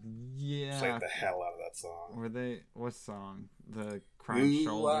 Yeah. Played the hell out of that song. Were they, what song? The Crying Ooh,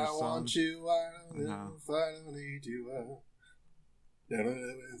 Shoulders I song? want you, I don't No. know if I don't need you.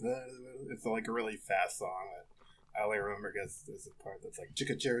 It's like a really fast song that I only remember because there's a part that's like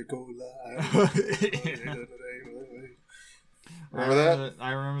Chicka Cherry Cola. Remember that?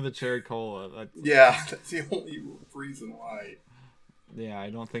 I remember the Cherry Cola. Yeah, that's the only reason why. Yeah, I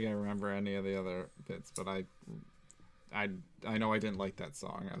don't think I remember any of the other bits, but I know I didn't like that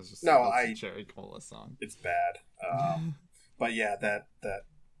song. I was just a Cherry Cola song. It's bad. But yeah, that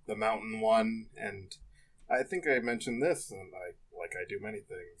the Mountain one, and I think I mentioned this, and I do many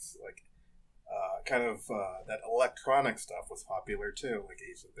things, like that electronic stuff was popular too, like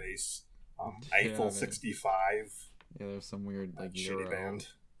Ace of Base, Eiffel 65. Yeah, there's some weird like Eurotechnic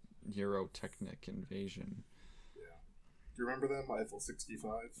invasion. Yeah, do you remember them, Eiffel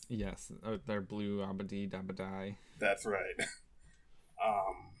 65? Yes, they're Blue Abadi Dabadai. That's right.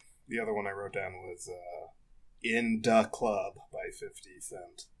 The other one I wrote down was In Da Club by 50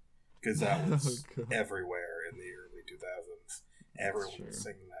 Cent, because that was everywhere in the early 2000s. Everyone was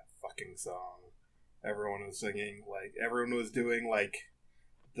singing that fucking song. Everyone was singing, everyone was doing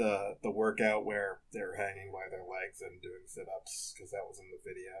the workout where they're hanging by their legs and doing sit-ups, because that was in the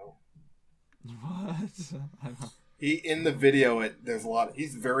video. What? In the video, there's a lot.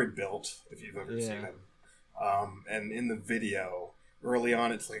 He's very built, if you've ever seen him. And in the video, early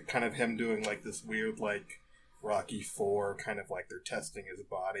on, it's like kind of him doing like this weird Rocky IV kind of like they're testing his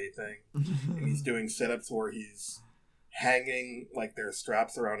body thing, and he's doing sit-ups where he's hanging there's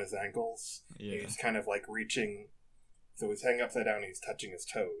straps around his ankles. Yeah. And he's kind of reaching, so he's hanging upside down and he's touching his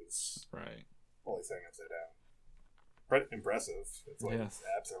toes. Right. While he's hanging upside down. Pretty impressive. It's his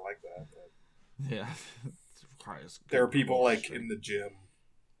abs are like that. But yeah. There are people in the gym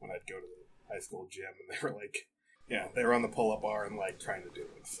when I'd go to the high school gym, and they were they were on the pull-up bar and trying to do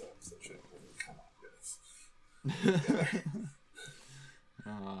sit-ups and shit. Come on, guys.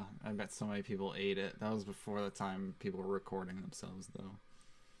 I bet so many people ate it. That was before the time people were recording themselves, though.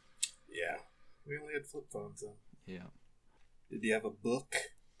 Yeah. We only had flip phones then. Yeah. Did you have a book?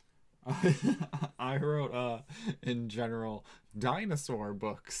 I wrote, in general, dinosaur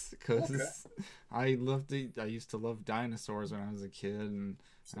books, because I used to love dinosaurs when I was a kid, and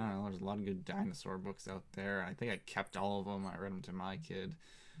I don't know, there's a lot of good dinosaur books out there. I think I kept all of them. I read them to my kid.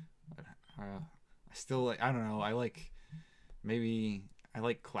 But I still I don't know, I like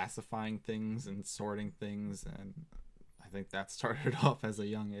classifying things and sorting things, and I think that started off as a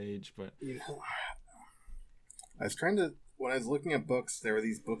young age. But I was trying to, when I was looking at books, there were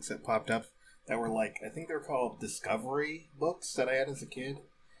these books that popped up that were I think they're called Discovery books that I had as a kid.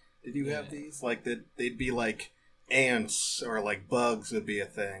 Did you have these? They'd be ants, or bugs would be a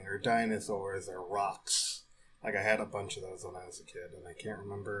thing, or dinosaurs, or rocks. I had a bunch of those when I was a kid, and I can't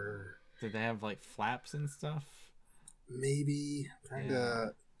remember. Did they have flaps and stuff? Maybe. Trying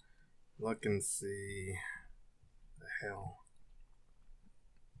to look and see. The hell.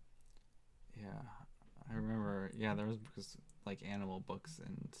 Yeah, I remember. Yeah, there was books, animal books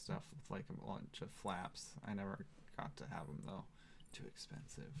and stuff with a bunch of flaps. I never got to have them though. Too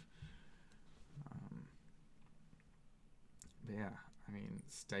expensive. But yeah, I mean,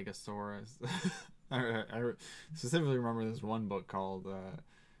 Stegosaurus. I specifically remember this one book called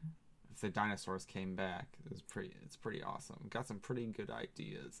 "If the Dinosaurs Came Back." It's pretty awesome. Got some pretty good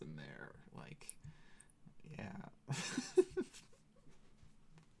ideas in there. Yeah.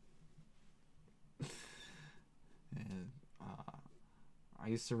 And I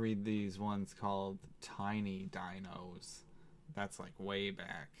used to read these ones called Tiny Dinos. That's way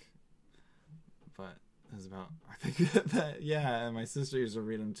back. But it was about, I think that, and my sister used to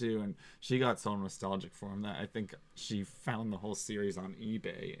read them too, and she got so nostalgic for them that I think she found the whole series on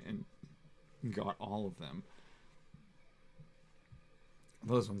eBay and got all of them.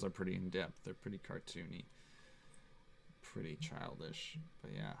 Those ones are pretty in-depth. They're pretty cartoony. Pretty childish.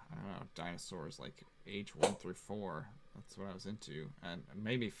 But yeah, I don't know, dinosaurs age 1 through 4. That's what I was into. And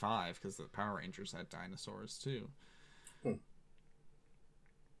maybe 5, because the Power Rangers had dinosaurs too.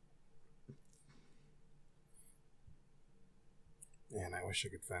 Man, I wish I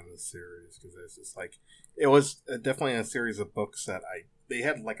could find this series, because it's just it was definitely a series of books that they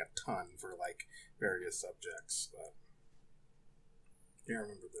had a ton for various subjects, but I can't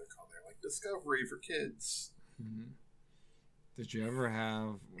remember what they're called. They're Discovery for kids. Mm-hmm. Did you ever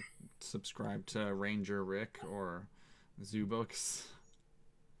have subscribe to Ranger Rick or Zoo Books?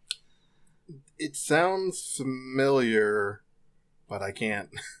 It sounds familiar, but I can't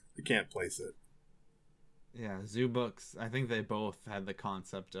I can't place it. Yeah, Zoo Books. I think they both had the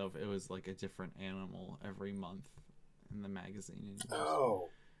concept of it was like a different animal every month in the magazine. Oh,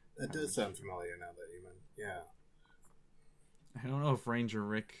 that does sound familiar now that you mentioned. Yeah. I don't know if Ranger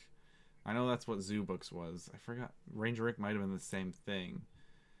Rick. I know that's what Zoo Books was. I forgot. Ranger Rick might have been the same thing,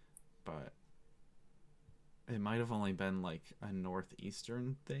 but it might have only been like a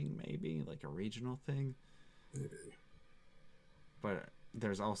northeastern thing, maybe like a regional thing. Maybe. But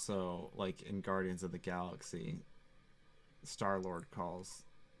there's also like in Guardians of the Galaxy, Star-Lord calls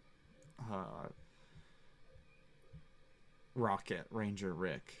Rocket Ranger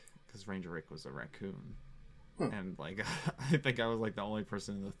Rick because Ranger Rick was a raccoon. And like I think I was like the only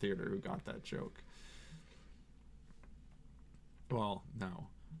person in the theater who got that joke. Well, no,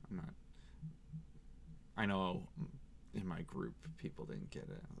 I'm not. I know in my group people didn't get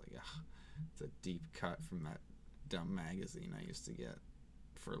it. I was like, ugh, it's a deep cut from that dumb magazine I used to get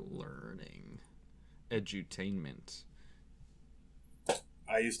for learning, edutainment.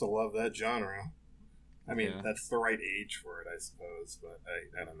 I used to love that genre. I mean, that's the right age for it, I suppose, but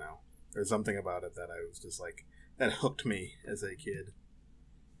I don't know. There's something about it that I was just like, that hooked me as a kid.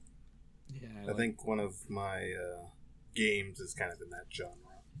 Yeah. I think one of my games is kind of in that genre.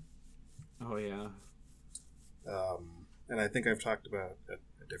 Oh, yeah. And I think I've talked about a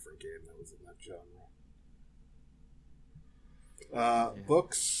different game that was in that genre.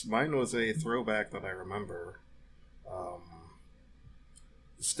 Books, mine was a throwback that I remember.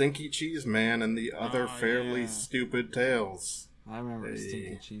 Stinky Cheese Man and the Other Fairly Stupid Tales. I remember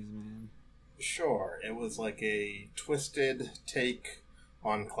Stinky Cheese Man. Sure, it was like a twisted take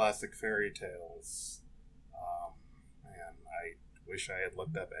on classic fairy tales. Man, I wish I had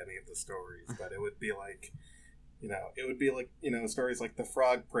looked up any of the stories, but it would be like, stories like The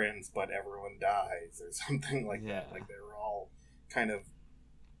Frog Prince, but everyone dies, or something like that. Like, they were all kind of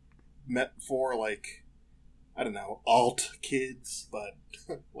meant for, like, I don't know, alt kids, but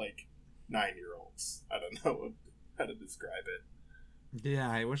like 9-year-olds. I don't know how to describe it. Yeah,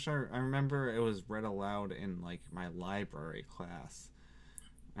 I remember it was read aloud in like my library class,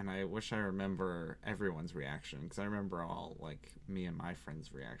 and I wish I remember everyone's reaction, because I remember all like me and my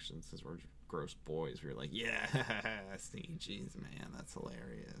friends' reactions, because we're gross boys. We were like, yeah, Stinky Cheese Man, that's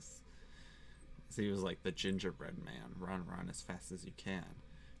hilarious. So he was like the gingerbread man, run as fast as you can.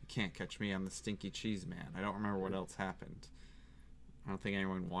 You can't catch me, I'm the Stinky Cheese Man. I don't remember what else happened. I don't think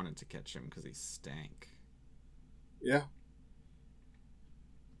anyone wanted to catch him because he stank. Yeah.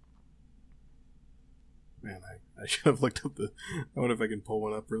 Man, I should have looked up I wonder if I can pull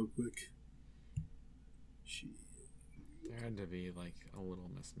one up real quick. There had to be like a Little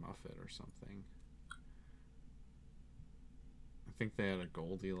Miss Muffet or something. I think they had a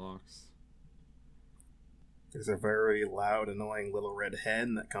Goldilocks. There's a very loud, annoying little red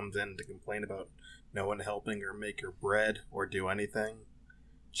hen that comes in to complain about no one helping her make her bread or do anything.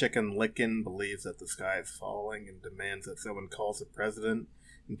 Chicken Licken believes that the sky is falling and demands that someone calls the president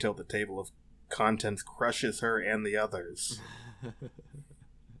until the table of contents crushes her and the others.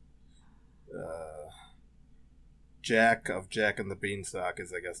 Jack of Jack and the Beanstalk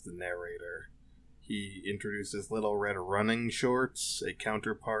is, I guess, the narrator. He introduces Little Red Running Shorts, a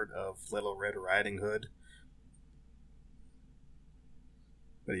counterpart of Little Red Riding Hood.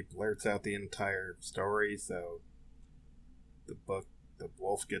 But he blurts out the entire story, so the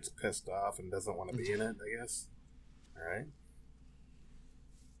wolf gets pissed off and doesn't want to be in it, I guess. Alright.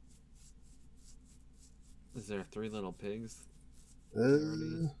 Is there 3 Little Pigs?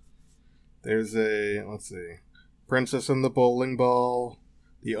 There's let's see, Princess and the Bowling Ball,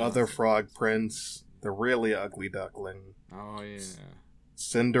 the Other Frog Prince, the Really Ugly Duckling. Oh, yeah.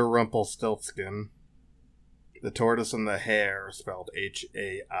 Cinder Rumpelstiltskin, the Tortoise and the Hare, spelled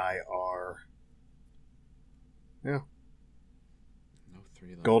Hair. Yeah. No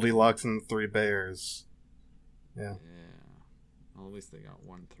 3 Goldilocks and the 3 Bears. Yeah. Yeah. Well, at least they got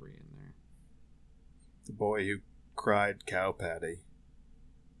 1 3 in there. The Boy Who Cried Cow Patty.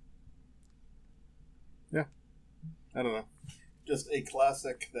 Yeah. I don't know. Just a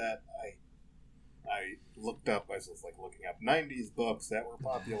classic that I looked up. I was like looking up 90s books that were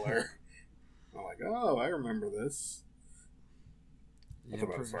popular. I'm like, oh, I remember this. Yeah, I'm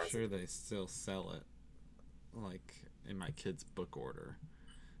pretty sure they still sell it, like, in my kid's book order.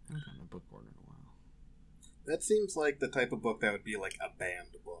 I haven't gotten a book order in a while. That seems like the type of book that would be like a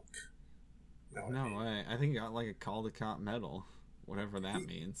banned book. No way. I think it got like a Caldecott medal, whatever that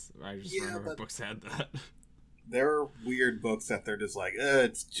means. I just remember books had that. there are weird books that they're just like,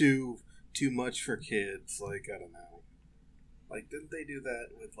 it's too much for kids. Like, I don't know. Like, didn't they do that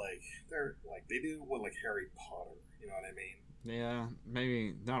with they do with like Harry Potter? You know what I mean? Yeah,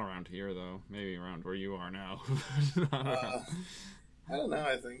 maybe not around here though. Maybe around where you are now. I don't know.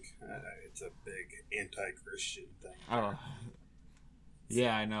 I think it's a big anti-Christian thing. Oh,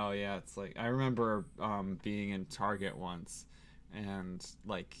 yeah, I know. Yeah, it's like I remember being in Target once, and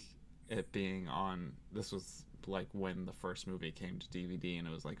like it being on. This was like when the first movie came to DVD, and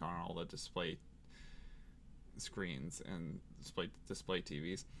it was like on all the display screens and display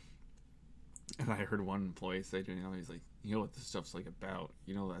TVs. And I heard one employee say to me, he's like, "You know what this stuff's like about?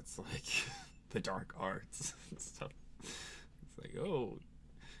 You know that's like the dark arts and stuff." It's like, oh,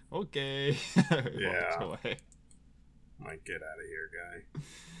 okay. Yeah. Walked away. Like, get out of here, guy.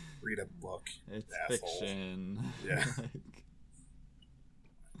 Read a book. It's asshole. fiction. Yeah.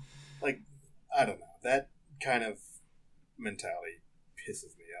 Like, I don't know. That kind of mentality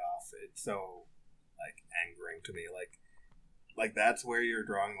pisses me off. It's so, like, angering to me. Like that's where you're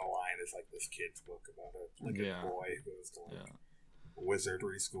drawing the line. Is like this kid's book about a boy who goes to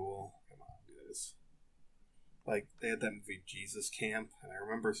wizardry school. Come on, dudes. Like, they had that movie Jesus Camp, and I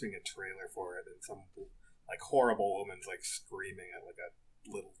remember seeing a trailer for it, and some like horrible woman's like screaming at like a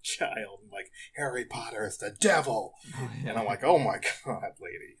little child, and like, Harry Potter is the devil. Oh, yeah. And I'm like, oh my god,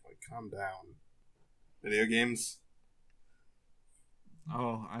 lady, like, calm down. Video games.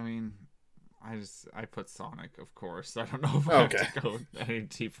 Oh, I mean, I put Sonic, of course. I don't know if I have to go any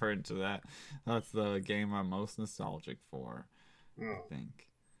deeper into that. That's the game I'm most nostalgic for, I think.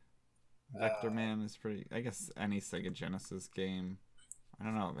 Vector Man is pretty... I guess any Sega Genesis game. I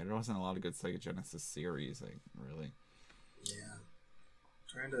don't know. There wasn't a lot of good Sega Genesis series, like, really. Yeah.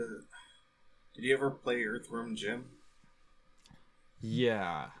 Did you ever play Earthworm Jim?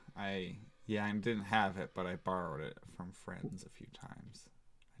 Yeah. I didn't have it, but I borrowed it from friends a few times.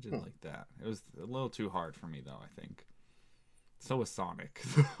 I did like that. It was a little too hard for me, though, I think. So was Sonic.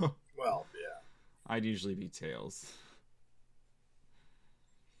 Well, yeah. I'd usually be Tails.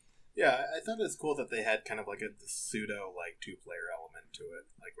 Yeah, I thought it was cool that they had kind of like a pseudo, like, two-player element to it.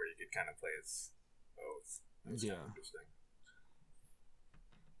 Like, where you could kind of play as both. That's kind of interesting.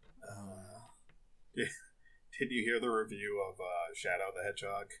 Did you hear the review of Shadow the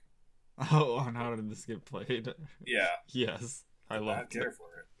Hedgehog? Oh, on how did this get played? Yeah. Yes. I loved it.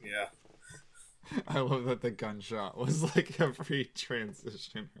 For it. Yeah. I love that the gunshot was like every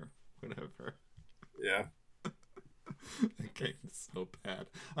transition or whatever. Yeah. That game's so bad.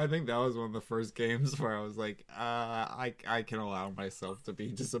 I think that was one of the first games where I was like, I can allow myself to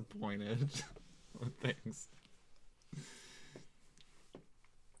be disappointed with things.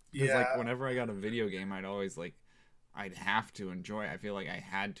 Because like whenever I got a video game, I'd have to enjoy it. I feel like I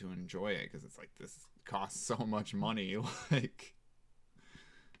had to enjoy it because it's like, this costs so much money. Like,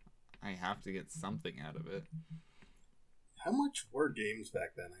 I have to get something out of it. How much were games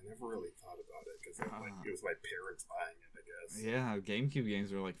back then? I never really thought about it because it was my parents buying it, I guess. Yeah, GameCube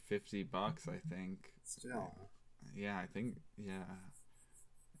games were like $50, I think. Still. Yeah, I think. Yeah,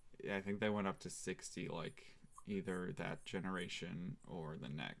 I think they went up to 60, like either that generation or the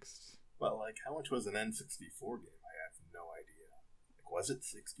next. Well, like, how much was an N64 game? I have no idea. Like, was it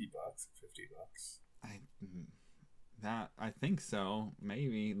 $60, $50? I think so.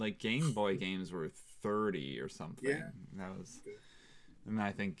 Maybe like Game Boy games were 30 or something. Yeah, that was good. And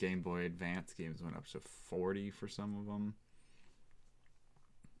I think Game Boy Advance games went up to 40 for some of them.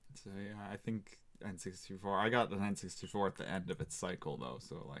 So yeah, I think N64. I got an N64 at the end of its cycle though,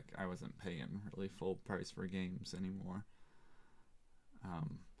 so like I wasn't paying really full price for games anymore.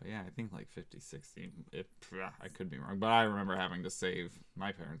 But yeah, I think like 50, 60. I could be wrong, but I remember having to save.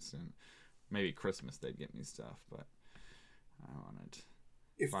 My parents didn't. Maybe Christmas they'd get me stuff, but I wanted.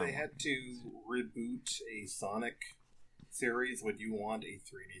 If they had to reboot a Sonic series, would you want a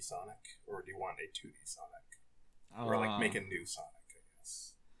 3D Sonic, or do you want a 2D Sonic, or like make a new Sonic, I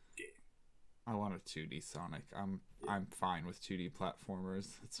guess, game? I want a 2D Sonic. I'm fine with 2D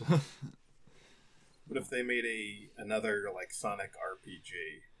platformers. What if they made another like Sonic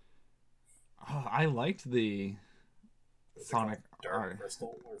RPG? Oh, I liked the Sonic Dark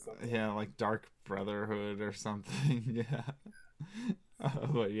Crystal or something. Yeah, like Dark Brotherhood or something. Yeah.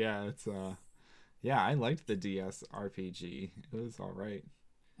 But yeah, it's yeah, I liked the DS RPG. It was all right.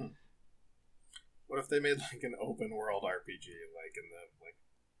 What if they made like an open world RPG, like in the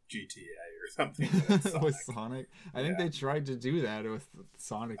GTA or something Sonic? With Sonic? I think they tried to do that with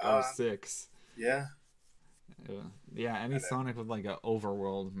Sonic 06. Yeah. Yeah, any Sonic with like an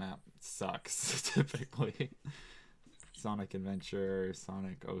overworld map sucks typically. Sonic Adventure,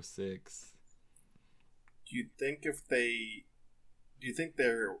 Sonic 06. do you think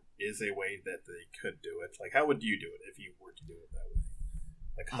there is a way that they could do it? Like, how would you do it if you were to do it that way?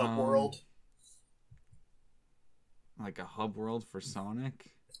 Like Hub World? Like a hub world for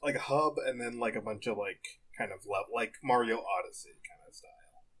Sonic? Like a hub, and then like a bunch of like kind of like Mario Odyssey kind of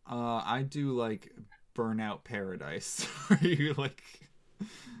style. I do like Burnout Paradise. Are you like?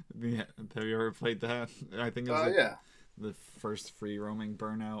 Yeah, have you ever played that? I think it was the first free roaming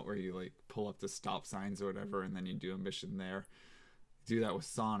Burnout where you like pull up to stop signs or whatever, and then you do a mission there. Do that with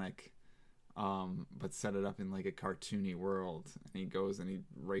Sonic, but set it up in like a cartoony world, and he goes and he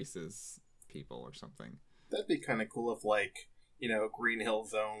races people or something. That'd be kind of cool if, like, you know, Green Hill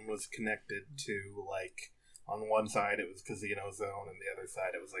Zone was connected to, like, on one side it was Casino Zone, and the other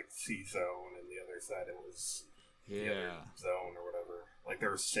side it was, like, C Zone, and the other side it was the other zone or whatever. Like,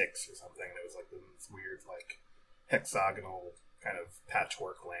 there were 6 or something, and it was, like, this weird, like, hexagonal kind of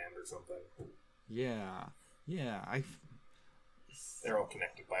patchwork land or something. Yeah. They're all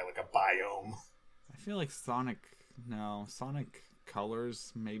connected by, like, a biome. I feel like Sonic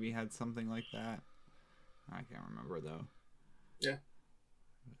Colors maybe had something like that. I can't remember though. Yeah.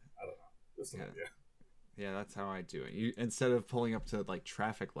 I don't know. Just an idea. Yeah, that's how I do it. You instead of pulling up to like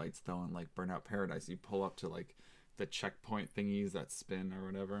traffic lights though in like Burnout Paradise, you pull up to like the checkpoint thingies that spin or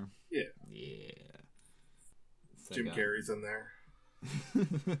whatever. Yeah. Yeah. Jim Carrey's in there.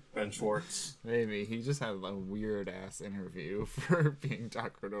 Ben Schwartz. Maybe. He just had a weird ass interview for being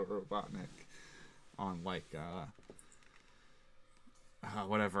Dr. Robotnik on like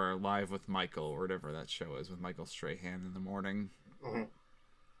whatever, Live with Michael, or whatever that show is, with Michael Strahan in the morning. Mm-hmm.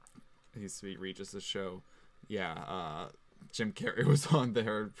 He used to be Regis' show. Yeah, Jim Carrey was on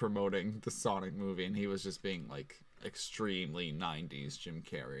there promoting the Sonic movie, and he was just being, like, extremely 90s Jim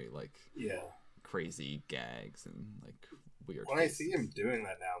Carrey, like, crazy gags and, like, weird When faces. I see him doing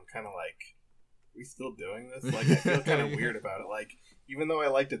that now, I'm kind of like, are we still doing this? Like, I feel kind of weird about it. Like, even though I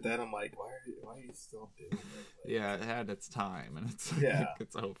liked it then, I'm like, why are you still doing it? Like, yeah, it had its time, and it's like,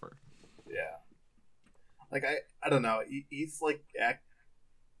 it's over. Yeah. Like, I don't know. He's like,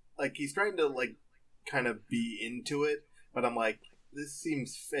 he's trying to like kind of be into it, but I'm like, this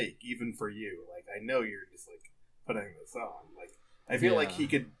seems fake, even for you. Like, I know you're just like putting this on. Like, I feel like he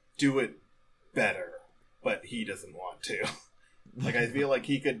could do it better, but he doesn't want to. Like, I feel like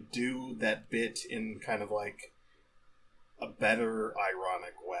he could do that bit in kind of like a better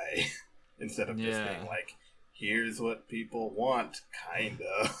ironic way instead of just being like, here's what people want,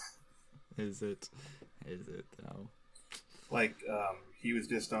 kinda. Is it though? Like, he was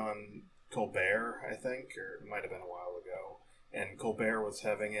just on Colbert, I think, or it might have been a while ago, and Colbert was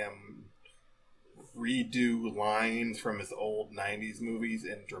having him redo lines from his old 90s movies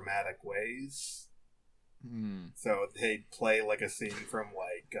in dramatic ways. So they'd play like a scene from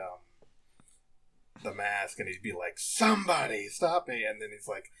like The Mask, and he'd be like, somebody stop me, and then he's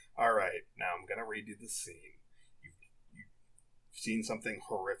like, alright, now I'm gonna redo the scene. You've seen something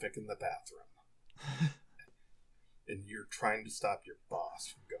horrific in the bathroom. And you're trying to stop your boss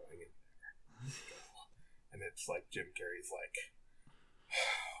from going in there. And it's like Jim Carrey's like,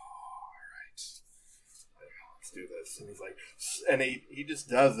 alright, let's do this. And he's like, and he just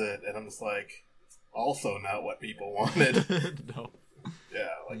does it, and I'm just like, also not what people wanted. No. Yeah,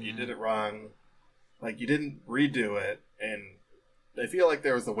 like you did it wrong. Like you didn't redo it, and I feel like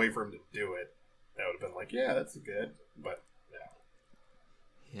there was a way for him to do it that would have been like, yeah, that's good, but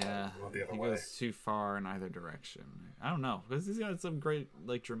yeah, he goes too far in either direction. I don't know, because he's got some great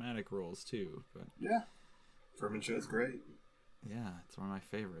like dramatic roles too. But yeah, Truman Show's great. Yeah, it's one of my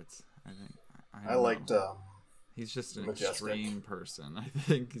favorites. I think I liked. He's just an Majestic. extreme person. I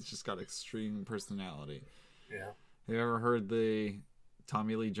think he's just got extreme personality. Yeah. Have you ever heard the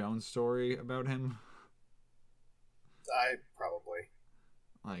Tommy Lee Jones story about him? I probably.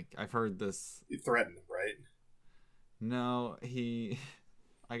 Like, I've heard this. You threatened him, right? No,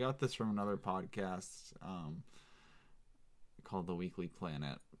 I got this from another podcast called The Weekly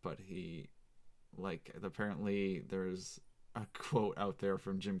Planet, but apparently there's a quote out there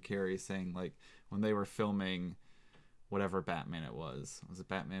from Jim Carrey saying, like, when they were filming whatever Batman it was it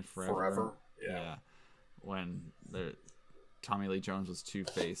Batman Forever? Yeah. When Tommy Lee Jones was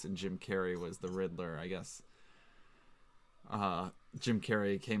Two-Face and Jim Carrey was the Riddler, I guess. Jim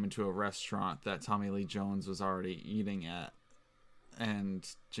Carrey came into a restaurant that Tommy Lee Jones was already eating at, and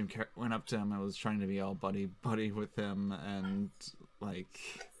Jim Carrey went up to him and was trying to be all buddy with him and like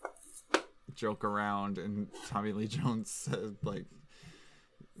joke around, and Tommy Lee Jones said he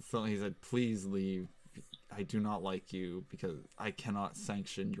said, please leave, I do not like you because I cannot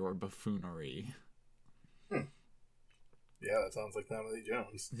sanction your buffoonery. Yeah, that sounds like Tommy Lee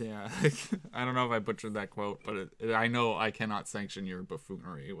Jones. Yeah, I don't know if I butchered that quote, but I know I cannot sanction your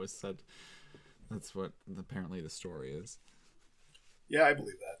buffoonery. It was said. That's what apparently the story is. Yeah, I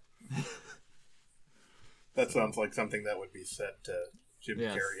believe that. That sounds like something that would be said to Jim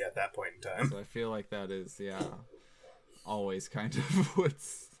Carrey at that point in time. So I feel like that is, always kind of what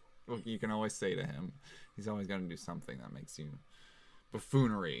you can always say to him. He's always going to do something that makes you...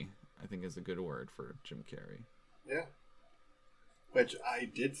 Buffoonery, I think, is a good word for Jim Carrey. Yeah. Which I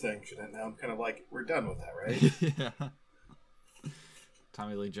did sanction it. Now I'm kind of like, we're done with that, right? Yeah.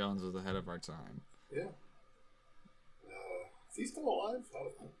 Tommy Lee Jones was ahead of our time. Yeah. Is he still alive? I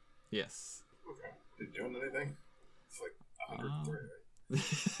don't know. Yes. Okay. Is he doing anything? It's like 103,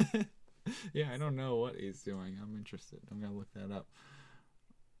 right? Yeah, I don't know what he's doing. I'm interested. I'm going to look that up.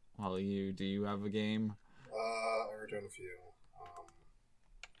 While do you have a game? We're doing a few.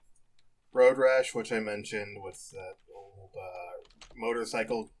 Road Rash, which I mentioned, what's that old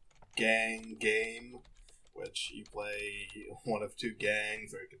motorcycle gang game, which you play one of two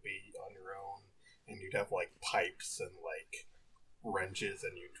gangs, or it could be on your own, and you'd have like pipes and like wrenches,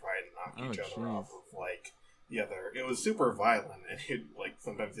 and you'd try and knock each other off of like the other. It was super violent, and you'd like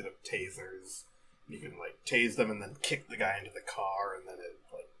sometimes you'd have tasers. You can like tase them and then kick the guy into the car, and then it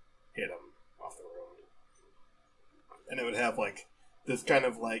like hit him off the road. And it would have like this kind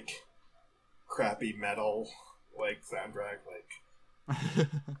of like crappy metal like soundtrack,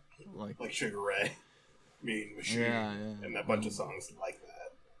 like Sugar Ray, Mean Machine, and a bunch of songs like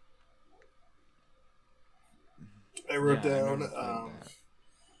that. I wrote down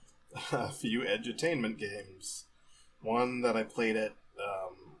a few edutainment games. One that I played at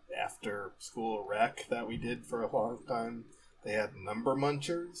after school rec that we did for a long time. They had Number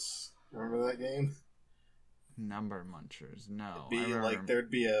Munchers. Remember that game? Number Munchers, no. It'd be like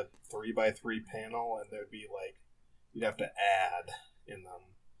there'd be a 3x3 panel, and there'd be like you'd have to add in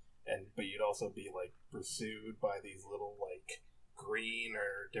them, but you'd also be like pursued by these little like green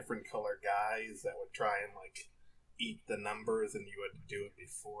or different color guys that would try and like eat the numbers, and you would do it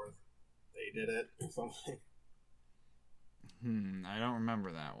before they did it or something. I don't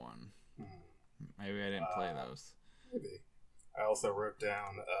remember that one. Maybe I didn't play those. Maybe. I also wrote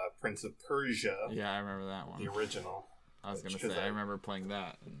down Prince of Persia. Yeah, I remember that one. The original. I was going to say, I remember playing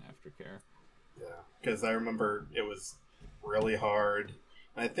that in Aftercare. Yeah, because I remember it was really hard.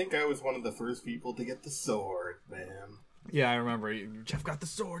 And I think I was one of the first people to get the sword, man. Yeah, I remember. Jeff got the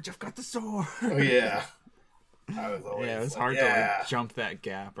sword! Jeff got the sword! Oh, yeah. I was always it was hard to like, jump that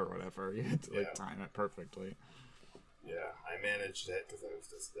gap or whatever. You had to like, time it perfectly. Yeah, I managed it because I was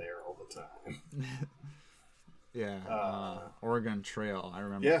just there all the time. Yeah, Oregon Trail. I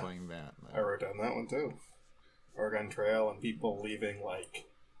remember playing that. I wrote down that one too. Oregon Trail and people leaving like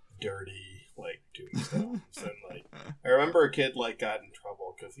dirty like tombstones and like I remember a kid like got in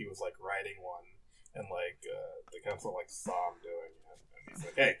trouble because he was like riding one and like the council like saw him doing it and he's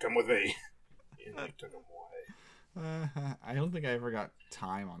like, "Hey, come with me," and like took him away. I don't think I ever got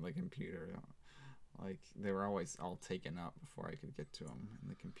time on the computer. Like they were always all taken up before I could get to them in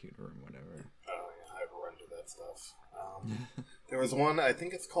the computer and whatever. Stuff. There was one, I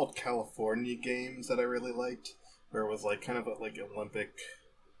think it's called California Games, that I really liked, where it was like kind of like Olympic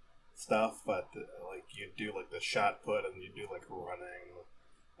stuff, but like you do like the shot put and you do like running,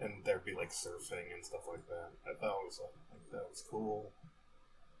 and there'd be like surfing and stuff like that. I thought it was like that was cool.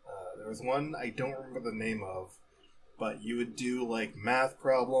 There was one I don't remember the name of, but you would do like math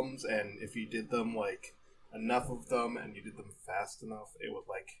problems, and if you did them like enough of them and you did them fast enough, it would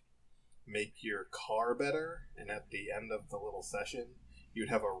like make your car better, and at the end of the little session you'd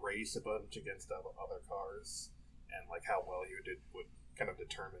have a race a bunch against other cars, and like how well you did would kind of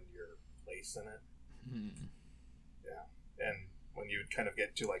determine your place in it. Yeah, and when you would kind of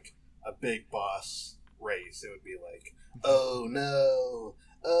get to like a big boss race, it would be like, oh no,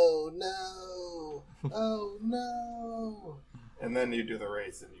 oh no, oh no, and then you do the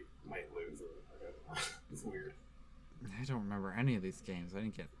race and you might lose. It's weird. I don't remember any of these games. I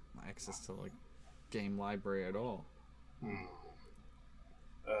didn't get access to like game library at all.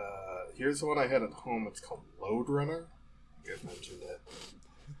 Here's one I had at home. It's called Load Runner. You guys mentioned it.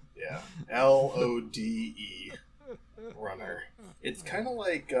 Yeah, LODE Runner. It's kind of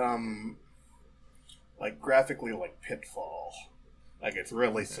like graphically like Pitfall. Like it's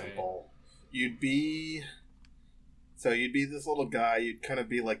really simple. You'd be this little guy. You'd kind of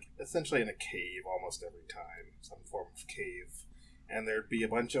be like essentially in a cave almost every time, some form of cave. And there'd be a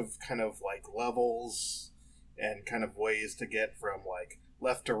bunch of kind of like levels and kind of ways to get from like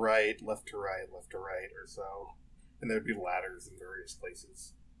left to right, left to right, left to right or so. And there'd be ladders in various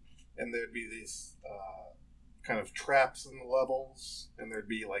places. And there'd be these, kind of traps in the levels, and there'd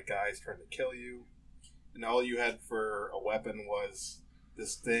be like guys trying to kill you, and all you had for a weapon was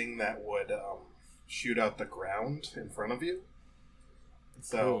this thing that would shoot out the ground in front of you.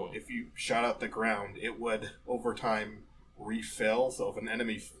 So Cool. if you shot out the ground, it would over time refill. So if an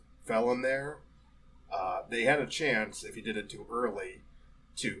enemy fell in there, they had a chance if you did it too early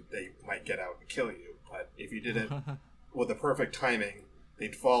they might get out and kill you. But if you did it with the perfect timing,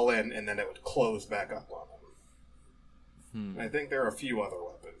 they'd fall in and then it would close back up on them. And I think there are a few other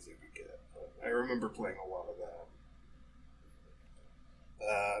weapons you could get. But I remember playing a lot of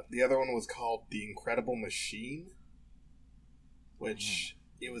that. The other one was called The Incredible Machine, which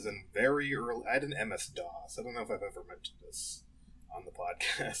it was in very early. I had an MS-DOS. I don't know if I've ever mentioned this on the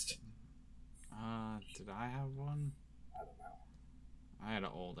podcast. Did I have one? I don't know. I had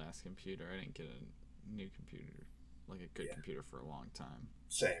an old ass computer. I didn't get a new computer, like a good computer, for a long time.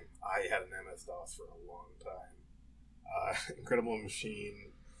 Same. I had an MS-DOS for a long time. Incredible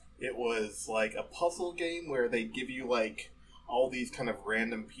Machine. It was like a puzzle game where they'd give you like all these kind of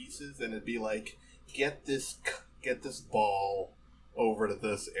random pieces, and it'd be like, get this ball over to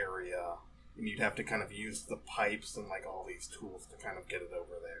this area, and you'd have to kind of use the pipes and like all these tools to kind of get it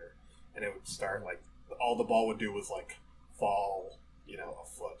over there. And it would start like all the ball would do was like fall, a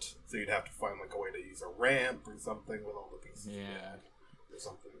foot. So you'd have to find like a way to use a ramp or something with all the pieces you had or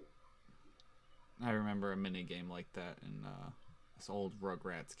something. I remember a mini game like that in this old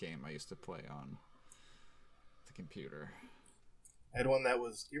Rugrats game I used to play on the computer. I had one that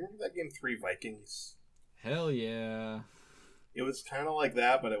was. Do you remember that game 3 Vikings? Hell yeah! It was kind of like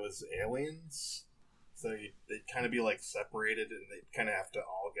that, but it was aliens. So they'd kind of be like separated, and they'd kind of have to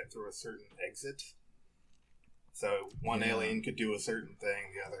all get through a certain exit. So one alien could do a certain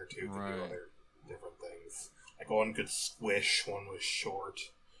thing, the other two could do other different things. Like one could squish, one was short,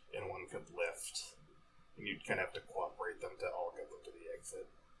 and one could lift. And you'd kind of have to cooperate them to all get them to the exit.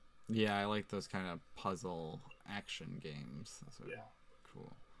 Yeah, I like those kind of puzzle action games.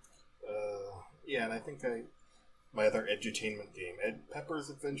 Cool. And I think my other edutainment game, Ed Pepper's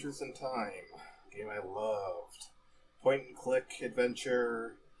Adventures in Time, a game I loved. Point and click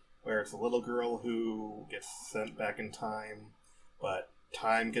adventure where it's a little girl who gets sent back in time, but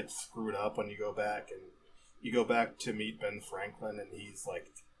time gets screwed up when you go back, and you go back to meet Ben Franklin, and he's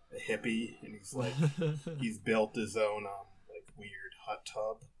like a hippie, and he's like he's built his own like weird hot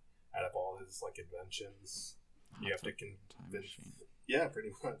tub out of all his like inventions. You have to convince,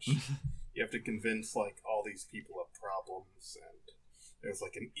 pretty much. You have to convince like all these people of problems, and there's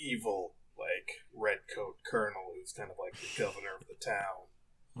like an evil like redcoat colonel who's kind of like the governor of the town.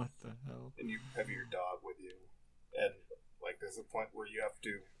 What the hell? And you have your dog with you, and like there's a point where you have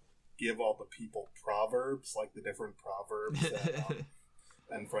to give all the people proverbs, like the different proverbs that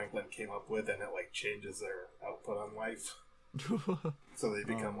Ben Franklin came up with, and it like changes their output on life, so they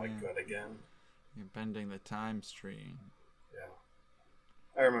become like good again. You're bending the time stream. Yeah,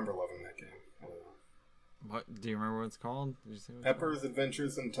 I remember loving that game. I don't know. What do you remember what it's called? Did you say what Pepper's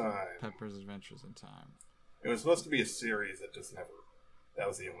Adventures in Time. Pepper's Adventures in Time. It was supposed to be a series that just never. That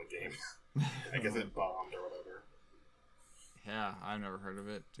was the only game. I guess it bombed or whatever. Yeah, I've never heard of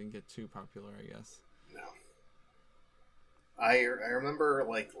it. Didn't get too popular, I guess. No. I remember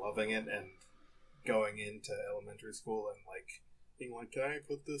like loving it and going into elementary school and like being like, can I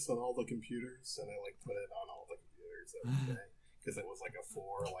put this on all the computers? And I like put it on all the computers every day because it was like a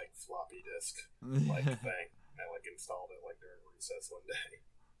 4 like floppy disk like thing. I like installed it like during recess one day.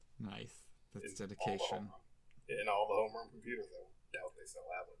 Nice. That's dedication. In all the homeroom computers, I doubt they still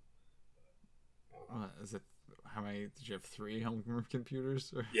have them. Is it? How many did you have? 3 homeroom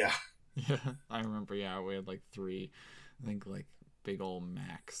computers? Or? Yeah. Yeah, I remember. Yeah, we had like 3. I think like big old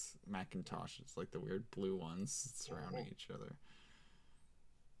Macintoshes, like the weird blue ones surrounding each other.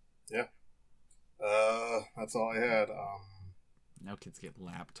 Yeah. That's all I had. Now kids get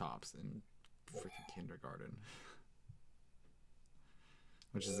laptops in freaking kindergarten,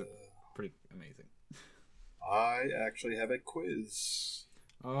 which is pretty amazing. I actually have a quiz.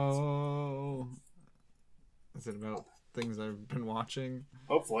 Oh, is it about things I've been watching?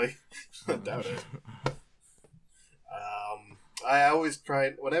 Hopefully. I doubt it. I always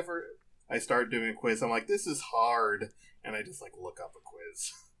try, whenever I start doing a quiz, I'm like, this is hard, and I just like look up a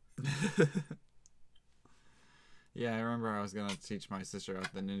quiz. Yeah, I remember I was gonna teach my sister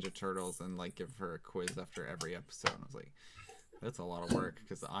about the Ninja Turtles and like give her a quiz after every episode. I was like, that's a lot of work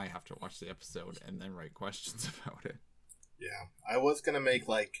because I have to watch the episode and then write questions about it. Yeah, I was gonna make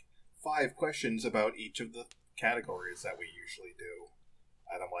like 5 questions about each of the categories that we usually do,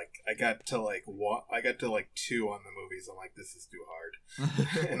 and I'm like, I got to like 2 on the movies. I'm like, this is too hard,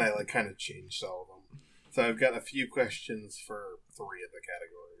 and I like kind of changed all of them. So I've got a few questions for 3 of the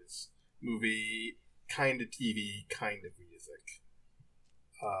categories. Movie, kind of TV, kind of music.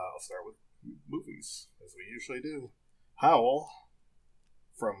 I'll start with movies, as we usually do. Howl,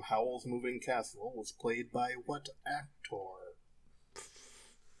 from Howl's Moving Castle, was played by what actor?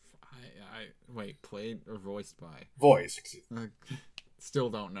 I wait, played or voiced by? Voice, excuse me. Still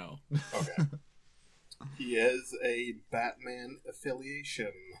don't know. Okay. He has a Batman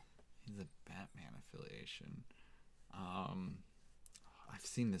affiliation. He's a Batman affiliation. I've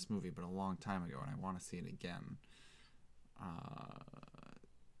seen this movie, but a long time ago, and I want to see it again.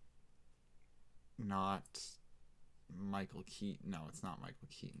 Not Michael Keaton. No, it's not Michael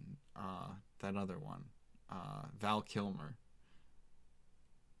Keaton. That other one. Val Kilmer.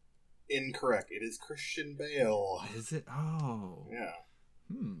 Incorrect. It is Christian Bale. Is it? Oh. Yeah.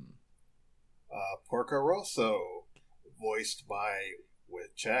 Porco Porco Rosso, voiced by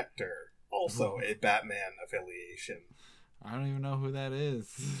which actor? Also a Batman affiliation. I don't even know who that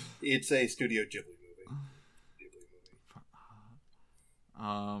is. It's a Studio Ghibli movie.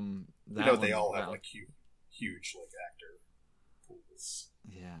 They all have like huge like actor pools.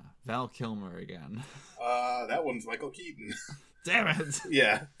 Yeah, Val Kilmer again. That one's Michael Keaton. Damn it.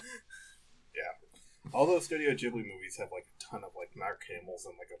 Yeah. All those Studio Ghibli movies have like a ton of like Mark Hamill's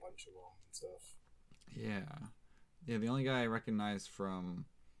and like a bunch of them and stuff. Yeah. The only guy I recognize from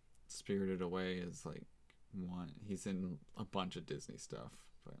Spirited Away is like one. He's in a bunch of Disney stuff,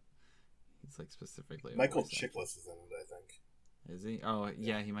 but he's like specifically Michael Chiklis is in it, I think. Is he? Oh,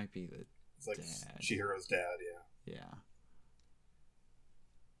 yeah, he might be the It's like dad. Chihiro's dad, yeah. Yeah.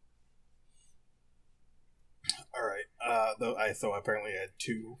 All right. So apparently I had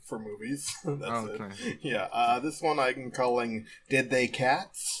 2 for movies. That's okay. it. Yeah. This one I'm calling "Did They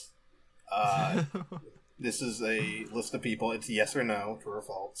Cats?" This is a list of people. It's yes or no, true or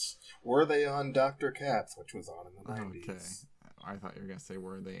false. Were they on Dr. Katz, which was on in the 90s? Okay. I thought you were gonna say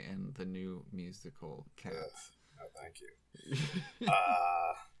were they in the new musical Cats? No, thank you.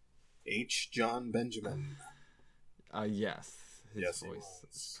 H. John Benjamin. Yes. His he voice was.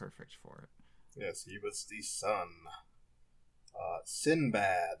 is perfect for it. Yes, he was the son.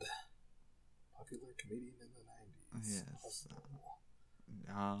 Sinbad. Popular comedian in the 90s. Yes.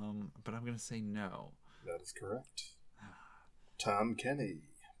 But I'm gonna say no. That is correct. Tom Kenny.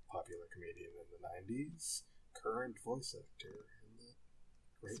 Popular comedian in the 90s. Current voice actor in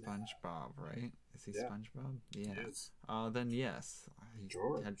the SpongeBob, right? Is he SpongeBob? Yeah. He is. Then yes.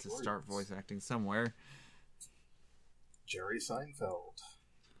 He had to start voice acting somewhere. Jerry Seinfeld.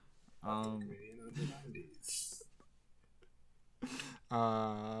 Comedian in the 90s.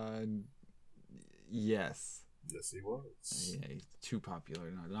 Yes. Yes, he was. Yeah, he's too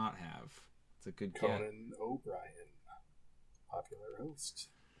popular to not have. It's a good Conan O'Brien. Popular host.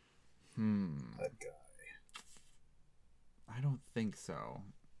 That guy. I don't think so.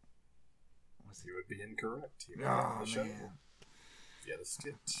 You would be incorrect. He was on the show. Man. He had a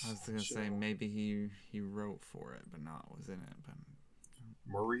skit. I was going to say maybe he wrote for it, but not was in it. But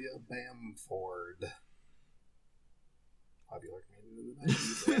Maria Bamford. Popular comedian in the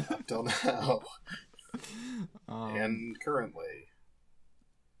 90s up till now. And currently.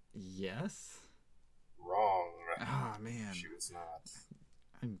 Yes? Wrong. Ah, man. She was not.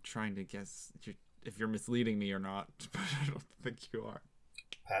 I'm trying to guess if you're misleading me or not, but I don't think you are.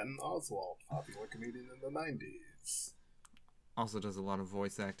 Patton Oswalt, popular comedian in the 90s. Also does a lot of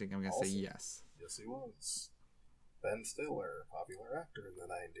voice acting. I'm going to say yes. Yes, he was. Ben Stiller, popular actor in the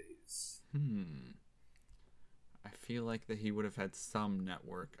 90s. I feel like that he would have had some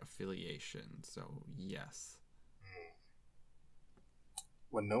network affiliation, so yes.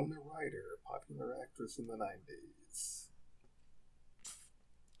 Winona Ryder, popular actress in the 90s.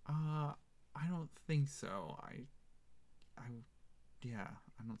 I don't think so. I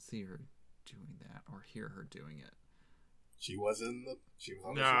don't see her doing that or hear her doing it. She was on the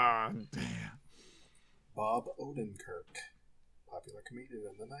show. Damn. Bob Odenkirk, popular comedian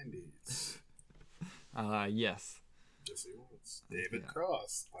in the 90s. Yes. Yes, he was. David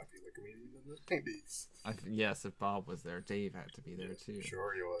Cross, popular comedian in the 90s. Yes, if Bob was there, Dave had to be there too.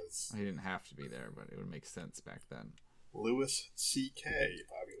 Sure he was. He didn't have to be there, but it would make sense back then. Louis C.K.,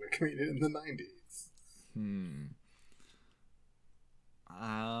 popular comedian in the 90s.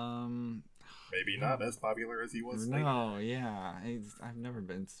 Maybe not as popular as he was. No, yeah. I've never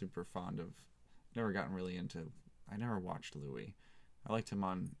been super fond of... Never gotten really into... I never watched Louis. I liked him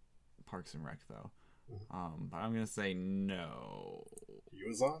on Parks and Rec, though. But I'm going to say no. He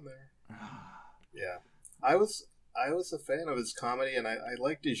was on there. Yeah. I was a fan of his comedy, and I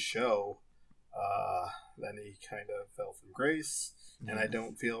liked his show. Then he kind of fell from grace, and I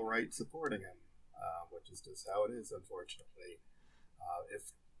don't feel right supporting him. which is just how it is, unfortunately.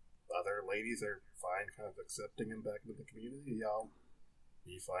 If other ladies are fine kind of accepting him back into the community, y'all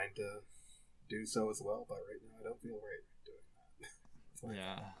be fine to do so as well, but right now I don't feel right doing that.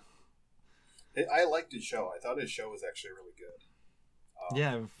 Yeah. I liked his show. I thought his show was actually really good.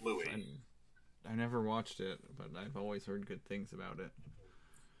 Yeah, Louis. I never watched it, but I've always heard good things about it.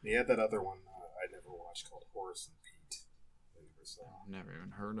 He had that other one I never watched called Horace and Pete. I never saw. I've never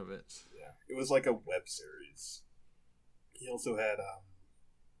even heard of it. Yeah, it was like a web series. He also had a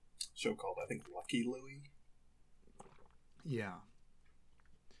show called, I think, Lucky Louie. Yeah.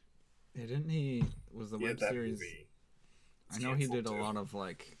 Didn't he? Was the web series? Movie. I know he did a lot of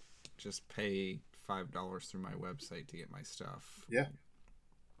like just pay $5 through my website to get my stuff. Yeah,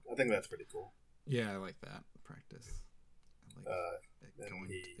 I think that's pretty cool. Yeah, I like that practice. I like going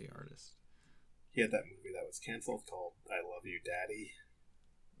to the artist. He had that movie that was canceled called I Love You, Daddy.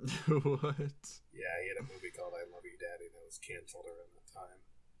 What? Yeah, he had a movie called I Love You, Daddy that was canceled around that time.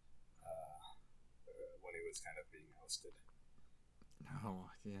 When he was kind of being hosted. Oh,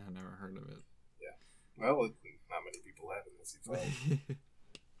 yeah, I never heard of it. Yeah. Well, not many people have unless you follow.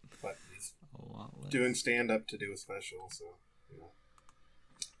 But he's doing stand-up to do a special, so, you know.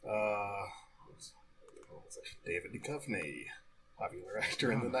 David Duchovny, popular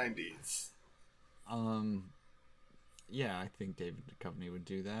actor in the 90s. Yeah, I think David Duchovny would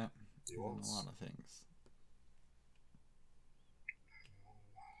do that. He wants a lot of things.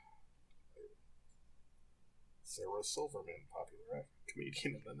 Sarah Silverman, popular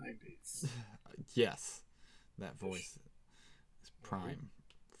comedian in the 90s. Yes, that voice is prime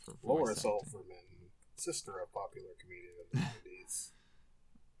for voice Laura acting. Silverman, sister of popular comedian in the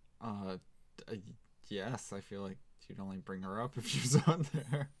 90s. Yes, I feel like you'd only bring her up if she was on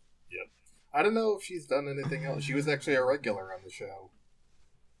there. Yep. I don't know if she's done anything else. She was actually a regular on the show.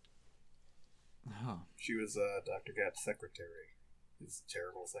 Oh. She was Dr. Gatt's secretary. His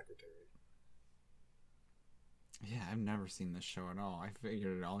terrible secretary. Yeah, I've never seen this show at all. I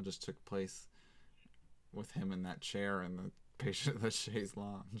figured it all just took place with him in that chair and the patient at the chaise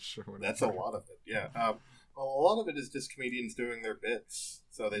lounge or whatever. That's a lot of it, yeah. Well, a lot of it is just comedians doing their bits.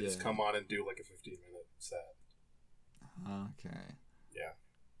 So they just come on and do like a 15-minute set. Okay. Yeah.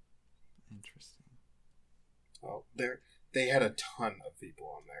 Interesting. Oh, they had a ton of people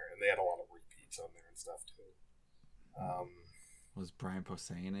on there, and they had a lot of repeats on there and stuff too. Was Brian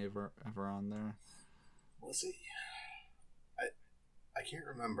Posehn ever on there? Was he? I can't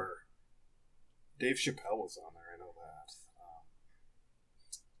remember. Dave Chappelle was on there. I know that.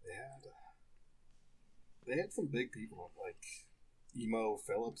 They had some big people like Emo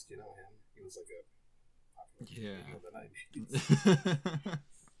Phillips. Do you know him? He was like a popular in the 90s.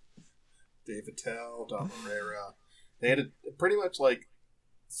 Dave Attell, Don Herrera. They had pretty much like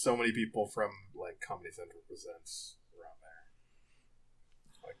so many people from like Comedy Central Presents around there,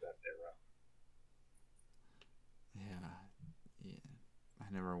 like that era. Yeah.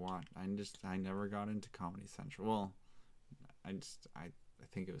 I never watched. I never got into Comedy Central. Well, I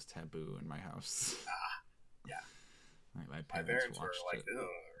think it was taboo in my house. Yeah. My parents were like, it. ugh.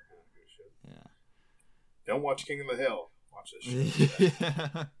 Yeah. Don't watch King of the Hill. Watch this shit. Yeah.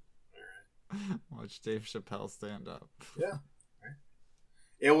 All right. Watch Dave Chappelle stand up. Yeah. Right.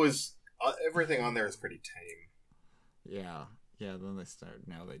 It was everything on there is pretty tame. Yeah. Then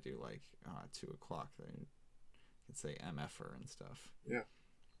now they do like 2:00. They can say MFer and stuff. Yeah.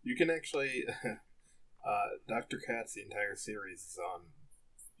 You can actually, Dr. Katz, the entire series is on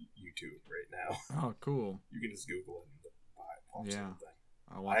YouTube right now. Oh, cool. You can just Google it and watch something.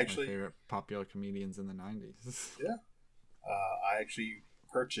 I watched my favorite popular comedians in the 90s. Yeah. I actually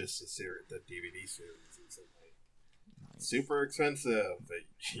purchased the DVD series recently. Nice. Super expensive.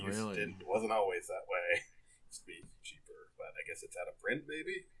 It wasn't always that way. It used to be cheaper, but I guess it's out of print,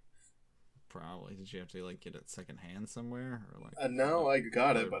 maybe? Probably. Did you have to like get it secondhand somewhere, or like? No, I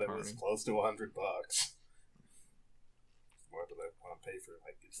got it, but it was close to $100. More than I want to pay for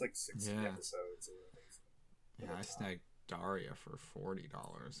it's like 60 episodes or something. Yeah, I snagged Daria for $40.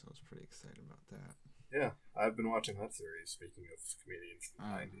 I was pretty excited about that. Yeah, I've been watching that series. Speaking of comedians in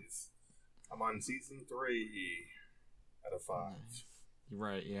the 90s, I'm on season 3 out of 5. Nice.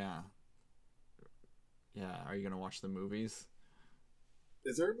 Right? Yeah. Yeah. Are you gonna watch the movies?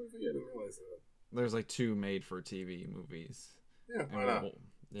 Is there a movie? I didn't realize that. There's like 2 made-for-TV movies. Yeah, why not?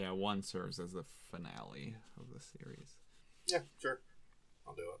 Yeah, one serves as the finale of the series. Yeah, sure.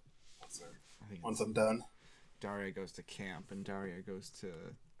 I'll do it. Once I'm done. Daria goes to camp, and Daria goes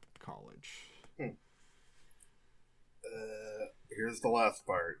to college. Here's the last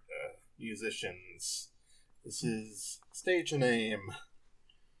part. Musicians. This is stage name.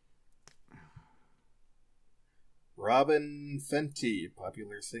 Robin Fenty,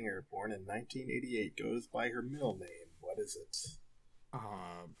 popular singer, born in 1988, goes by her middle name. What is it?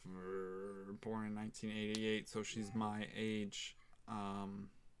 Born in 1988, so she's my age.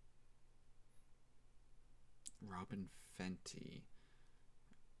 Robin Fenty.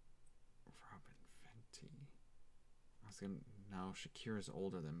 No, Shakira's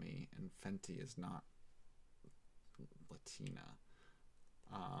older than me, and Fenty is not Latina.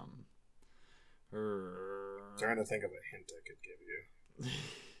 Trying to think of a hint I could give you.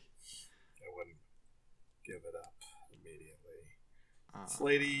 I wouldn't give it up immediately. This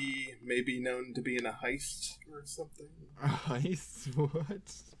lady may be known to be in a heist or something. A heist?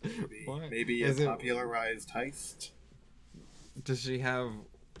 What? Maybe a popularized heist. Does she have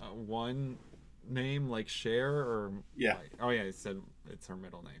one name like Cher or yeah? Like, oh yeah, it said it's her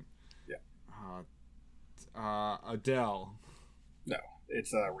middle name. Yeah. Adele. No,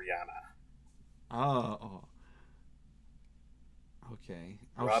 it's Rihanna. Oh. Okay.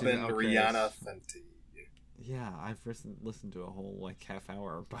 Robin Rihanna Fenty. Yeah, I've listened to a whole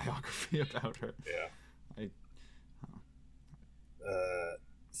half-hour biography about her. Yeah.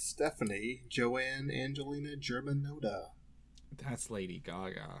 Stephanie Joanne Angelina Germanotta. That's Lady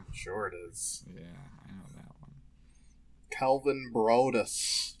Gaga. Sure it is. Yeah, I know that one. Calvin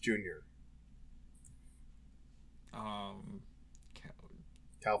Broadus Jr.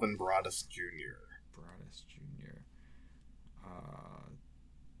 Calvin Broadus Jr. Broadus Jr.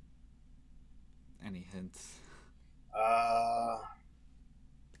 Any hints? Trying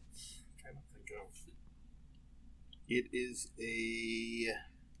to think of. It is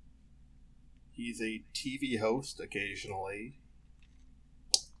he's a TV host occasionally.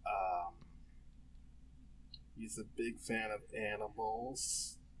 He's a big fan of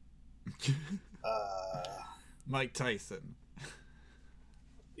animals. Mike Tyson.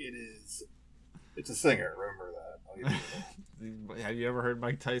 It's a singer, remember that. Have you ever heard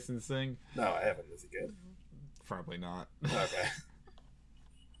Mike Tyson sing? No, I haven't. Is he good? Probably not. Okay.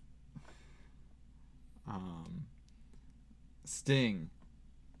 Sting.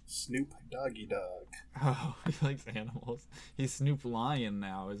 Snoop Doggy Dog. Oh, he likes animals. He's Snoop Lion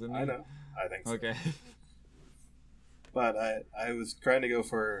now, isn't he? I know. I think so. Okay. But I was trying to go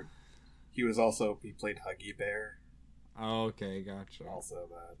for... He played Huggy Bear. Oh, okay, gotcha. Also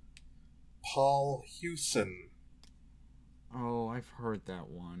that. Paul Hewson. Oh, I've heard that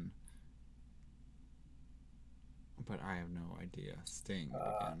one. But I have no idea. Sting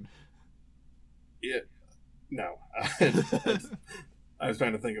again. Yeah. No. I was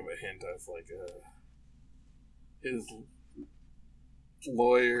trying to think of a hint. I was like, his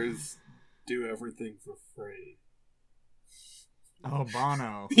lawyers do everything for free. Oh,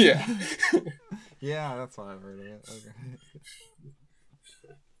 Bono. Yeah. Yeah, that's what I've heard of it. Okay.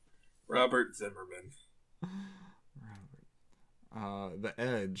 Robert Zimmerman. The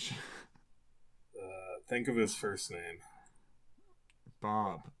Edge. Think of his first name.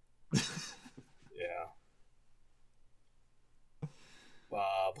 Bob. Yeah.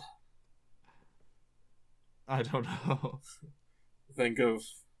 Bob. I don't know. Think of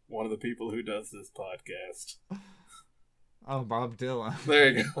one of the people who does this podcast. Oh, Bob Dylan. There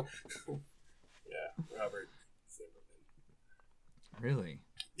you go. Yeah, Robert Zimmerman. Really?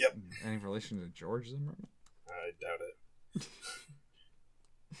 Yep. Any relation to George Zimmerman? I doubt it.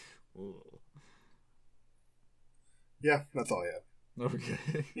 Ooh. Yeah, that's all I had.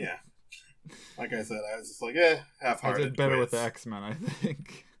 Okay. Yeah. Like I said, I was just like, half-hearted. I did better quiz. with the X-Men, I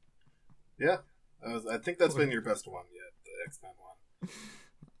think. Yeah. I think that's been your best one yet, the X-Men one.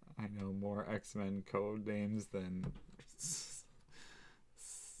 I know more X-Men code names than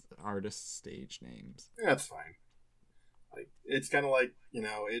artist stage names. Yeah, that's fine. Like, it's kind of like,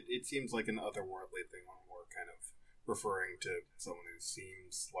 it seems like an otherworldly thing when we're kind of referring to someone who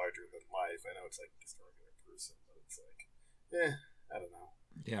seems larger than life. I know it's like just a regular person, but it's like, I don't know.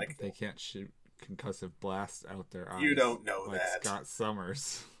 Yeah, like, but they can't shoot concussive blasts out their eyes. You don't know like that. Scott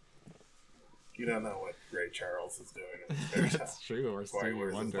Summers. You don't know what Ray Charles is doing. That's true. Or Stevie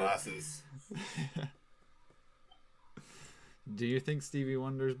Wonder. Glasses. Do you think Stevie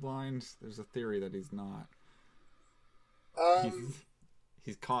Wonder's blind? There's a theory that he's not.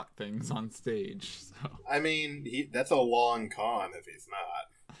 He's caught things on stage. So. I mean, that's a long con if he's not.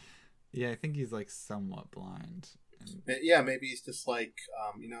 Yeah, I think he's somewhat blind. Yeah, maybe he's just like,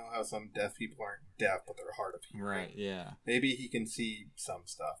 you know how some deaf people aren't deaf, but they're hard of hearing. Right, yeah. Maybe he can see some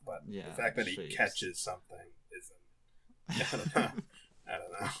stuff, but the fact that he catches something isn't... I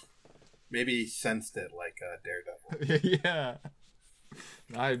don't know. Maybe he sensed it like Daredevil. Yeah.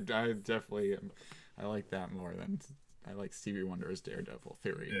 I definitely... I like that more than... I like Stevie Wonder's Daredevil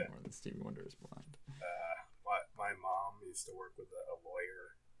theory more than Stevie Wonder's blind. My used to work with a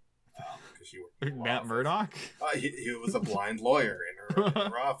lawyer because she worked in the Matt office. Murdock? He was a blind lawyer in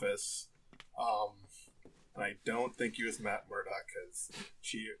her office. And I don't think he was Matt Murdock because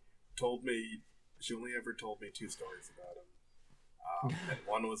she told me she only ever told me 2 stories about him. And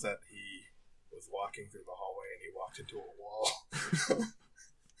one was that he was walking through the hallway and he walked into a wall.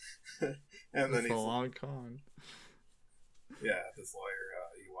 And then That's he's a long con. yeah, this lawyer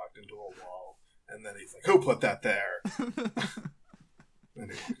he walked into a wall and then he's like, "Who put that there?" And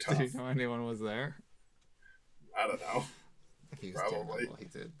he walked off. Did you know anyone was there? I don't know. He was Probably. terrible. He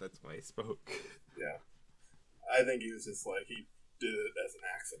did. That's why he spoke. Yeah. I think he was just like, he did it as an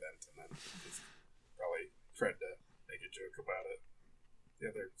accident and then just probably tried to make a joke about it. The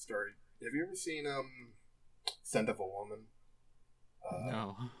other story, have you ever seen Scent of a Woman?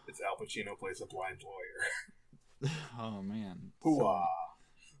 No. It's Al Pacino plays a blind lawyer. Oh, man. Hooah!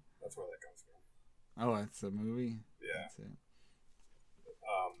 That's where that comes from. Oh, it's a movie? Yeah. That's it.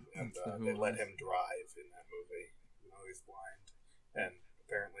 And That's the they let Hooah. him drive in that movie. You know, he's blind. And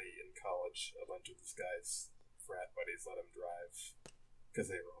apparently in college, a bunch of this guy's frat buddies let him drive because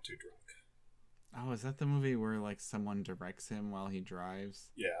they were all too drunk. Oh, is that the movie where, like, someone directs him while he drives?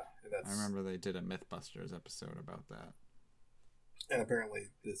 Yeah, and that's. I remember they did a Mythbusters episode about that. And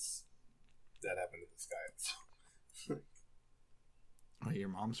apparently that happened to this guy. Oh, your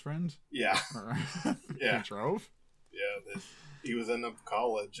mom's friend? Yeah, Yeah. He drove? yeah. He was in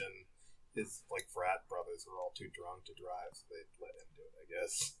college, and his like frat brothers were all too drunk to drive, so they let him do it, I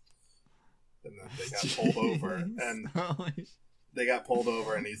guess. And then they got pulled over, and Holy they got pulled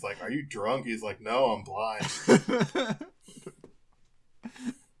over, and he's like, "Are you drunk?" He's like, "No, I'm blind."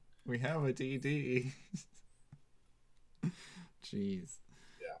 We have a DD. Jeez.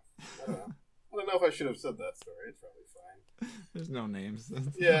 I don't know if I should have said that story. It's probably fine. There's no names.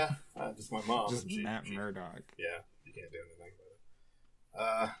 Yeah, just my mom. Just She- Matt she- Murdock. Yeah, you can't do anything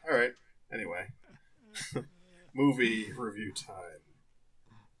about it. All right. Anyway, movie review time.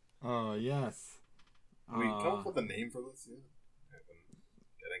 Oh, yes. We come up with a name for this yet?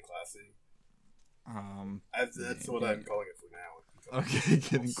 Getting classy. That's what I'm calling it for now. Okay,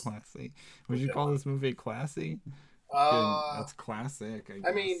 getting classy. Would you call this movie classy? That's classic.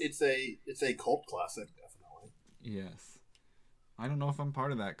 I mean, it's a cult classic, definitely. Yes. I don't know if I'm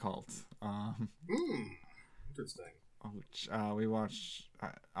part of that cult. Interesting. Which we watched.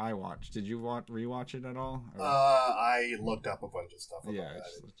 I watched. Did you rewatch it at all? Or- I looked up a bunch of stuff about Yeah, I that.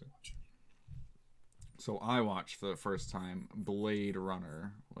 just looked it. So I watched for the first time Blade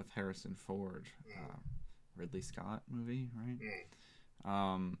Runner with Harrison Ford, Ridley Scott movie, right?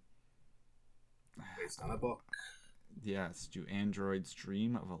 Based on a book. Yes. Do androids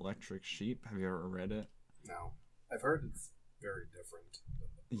dream of electric sheep? Have you ever read it? No, I've heard it's very different.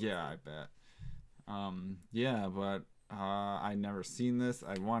 Yeah, I bet. Yeah, but I never seen this.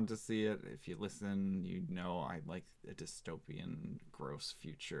 I wanted to see it. If you listen, you know I like a dystopian, gross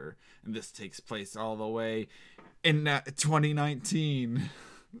future, and this takes place all the way in 2019.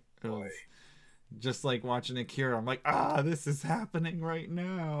 It Boy. was just like watching Akira. I'm like, this is happening right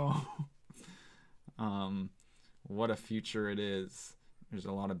now. What a future it is. There's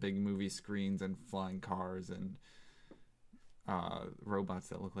a lot of big movie screens and flying cars and robots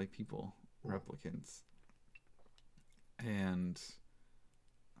that look like people, replicants. And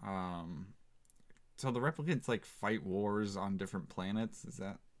so the replicants like fight wars on different planets. Is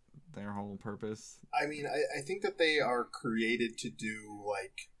that their whole purpose? I mean, I think that they are created to do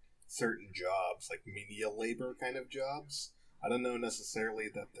like certain jobs, like menial labor kind of jobs. I don't know necessarily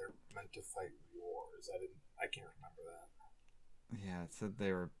that they're meant to fight wars. I can't remember that. Yeah, it said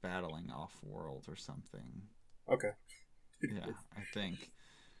they were battling off-world or something. Okay. Yeah, I think.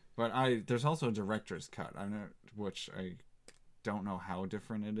 But there's also a director's cut, which I don't know how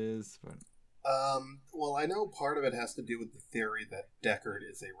different it is, but well, I know part of it has to do with the theory that Deckard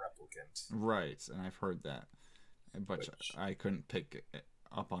is a replicant. right, and I've heard that, but Which- I couldn't pick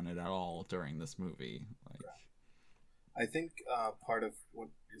up on it at all during this movie. Like, I think part of what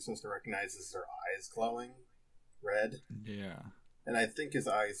you're supposed to recognize is their eyes glowing red, yeah, and I think his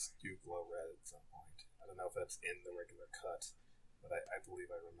eyes do glow red at some point. I don't know if that's in the regular cut, but I believe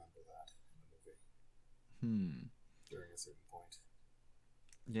I remember that in the movie during a certain point.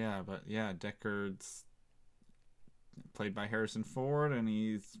 yeah, but yeah, Deckard's played by Harrison Ford, and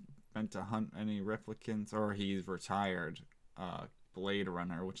he's meant to hunt any replicants, or he's retired. Blade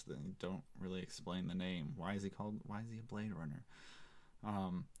Runner, which they don't really explain the name. Why is he a Blade Runner?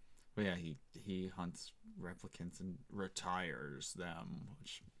 But yeah, he hunts replicants and retires them,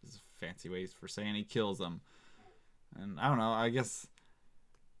 which is fancy ways for saying he kills them. And I don't know, I guess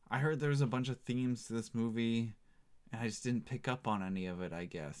I heard there's a bunch of themes to this movie, and I just didn't pick up on any of it, I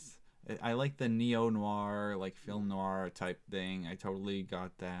guess. I like the neo-noir, like film noir type thing. I totally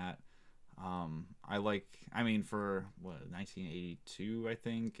got that. I mean, for what, 1982, I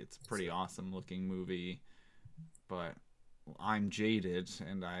think it's a pretty awesome looking movie, but I'm jaded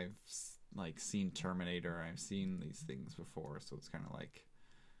and I've like seen Terminator. I've seen these things before, so it's kind of like,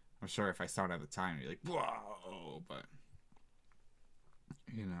 I'm sure if I saw it at the time, I'd be like, whoa, but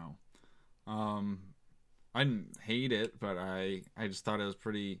you know, I didn't hate it, but I just thought it was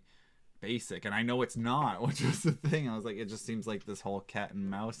pretty basic, and I know it's not, which was the thing. I was like, it just seems like this whole cat and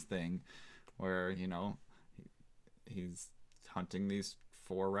mouse thing, where he's hunting these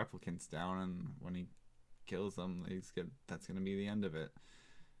four replicants down, and when he kills them, that's gonna be the end of it.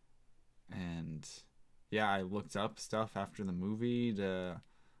 And yeah, I looked up stuff after the movie to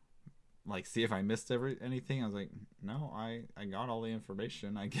like see if I missed anything. I was like, no, I got all the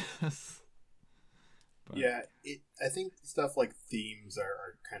information, I guess. But yeah, I think stuff like themes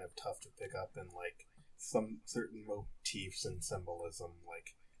are kind of tough to pick up, and like some certain motifs and symbolism,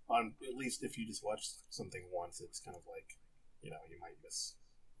 like on at least if you just watch something once, it's kind of like, you might miss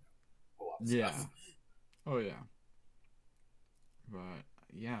a lot of stuff. Oh yeah. But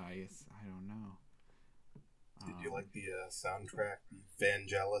yeah, I guess I don't know. Did you like the soundtrack, the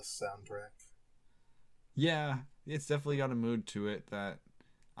Vangelis soundtrack? Yeah, it's definitely got a mood to it that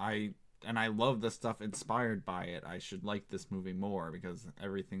I love the stuff inspired by it. I should like this movie more because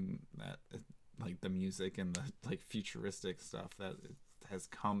everything that, like the music and the like futuristic stuff that has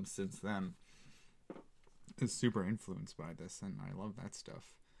come since then is super influenced by this, and I love that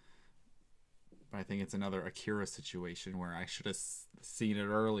stuff. But I think it's another Akira situation where I should have seen it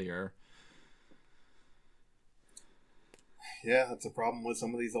earlier. Yeah, that's a problem with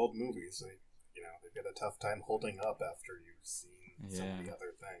some of these old movies. They've got a tough time holding up after you've seen some of the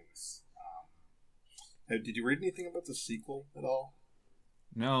other things. Did you read anything about the sequel at all?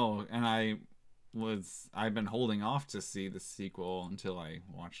 No, and I've been holding off to see the sequel until I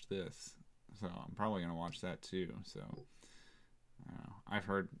watched this, so I'm probably gonna watch that too. So I don't know. I've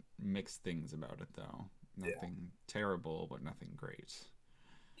heard mixed things about it though. Nothing terrible, but nothing great.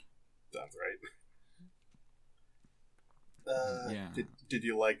 Sounds right. Did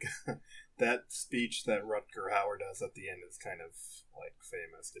you like that speech that Rutger Hauer does at the end? Is kind of like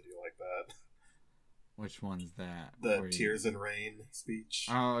famous. Did you like that? Which one's that? The Tears and Rain speech.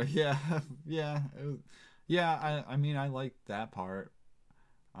 Oh yeah, yeah, I mean, I liked that part.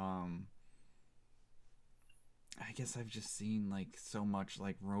 I guess I've just seen like so much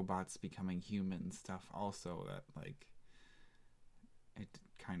like robots becoming human stuff also that like it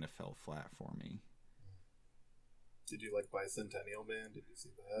kind of fell flat for me. Did you like Bicentennial Man? Did you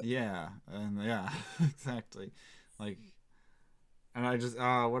see that? Yeah, and yeah, exactly. Like, and I just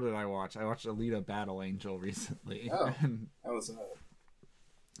what did I watch? I watched Alita Battle Angel recently. Oh, how was that?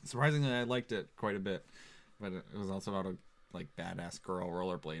 Surprisingly, I liked it quite a bit, but it was also about a like badass girl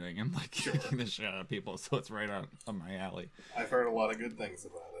rollerblading and like kicking the shit out of people, so it's right on my alley. I've heard a lot of good things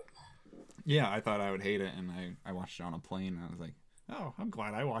about it. Yeah, I thought I would hate it, and I watched it on a plane, and I was like, oh, I'm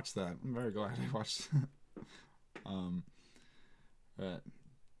glad I watched that. I'm very glad I watched it. But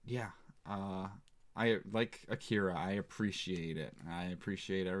yeah, I like Akira. I appreciate it. I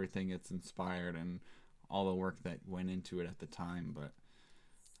appreciate everything it's inspired and all the work that went into it at the time, but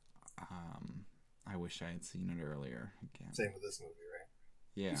I wish I had seen it earlier. Again. Same with this movie, right?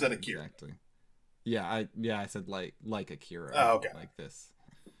 Yeah, you said Akira. Exactly. Yeah, I said like Akira. Oh, okay. Like this.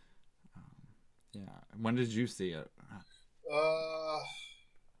 Yeah. When did you see it?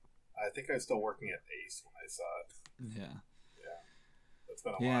 I think I was still working at Ace when I saw it. Yeah. It's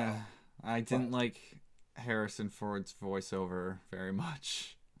been a while. I didn't like Harrison Ford's voiceover very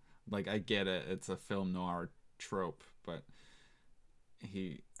much. Like, I get it. It's a film noir trope, but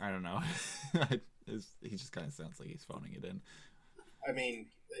I don't know. He just kind of sounds like he's phoning it in. I mean,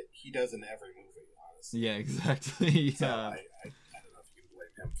 he does in every movie, honestly. Yeah, exactly. Yeah. So I don't know if you can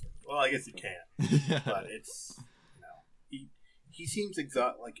blame him for it. Well, I guess you can. Yeah. But it's, he seems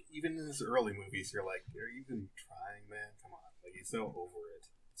exhausted. Like, even in his early movies, you're like, are you even trying, man? Come on. Like, he's so over it.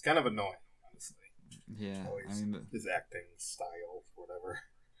 It's kind of annoying, honestly. Yeah. His acting style, whatever.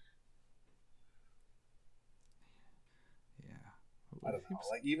 Yeah. I don't know.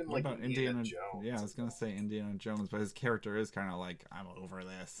 Like, even like Indiana Jones. Yeah, I was going to say Indiana Jones, but his character is kind of like, I'm over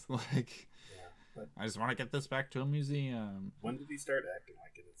this. Like, I just want to get this back to a museum. When did he start acting?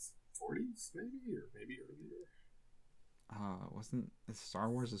 Like in his 40s, maybe? Or maybe earlier? Wasn't Star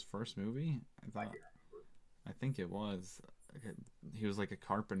Wars his first movie? I think it was. He was like a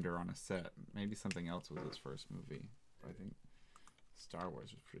carpenter on a set. Maybe something else was his first movie. I think Star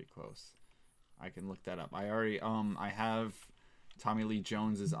Wars was pretty close. I can look that up. I already I have Tommy Lee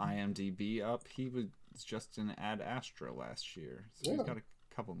Jones's IMDb up. He was just in Ad Astra last year, so he's got a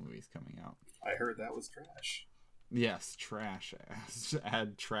couple movies coming out. I heard that was trash. Yes, trash.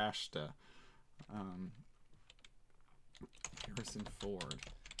 Add trash to Harrison Ford.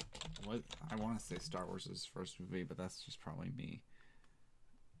 What I want to say Star Wars is his first movie, but that's just probably me.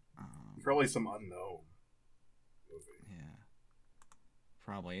 Probably some unknown movie. Yeah.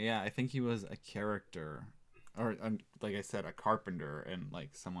 Probably. Yeah, I think he was a character, or like I said, a carpenter, and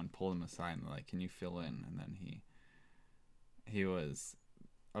like someone pulled him aside and like, can you fill in? And then he was,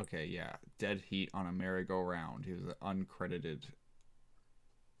 okay, yeah, dead heat on a merry-go-round. He was an uncredited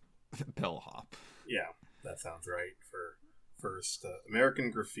bellhop. Yeah, that sounds right. For first American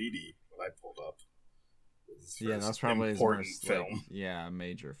Graffiti, what I pulled up. Yeah, that's probably his most film. Like,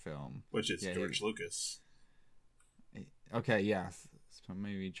 major film. Which is George Lucas. Okay, yeah. So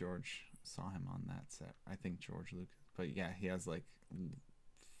maybe George saw him on that set. I think George Lucas. But yeah, he has like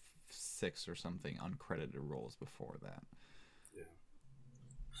 6 or something uncredited roles before that. Yeah.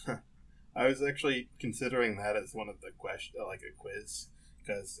 I was actually considering that as one of the questions, like a quiz,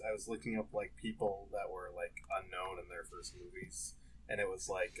 because I was looking up like people that were like unknown in their first movies, and it was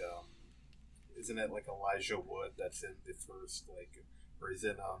like, isn't it like Elijah Wood that's in the first, like, or he's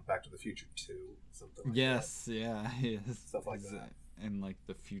in Back to the Future 2, something like that. Yes, yeah, he is. Stuff like that. In like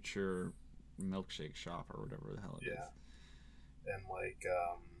the future milkshake shop or whatever the hell it is. And like,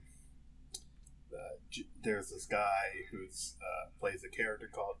 there's this guy who's plays a character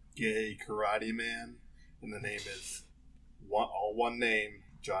called Gay Karate Man, and the name is one name,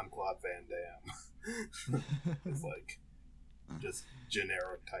 Jean-Claude Van Damme. It's like just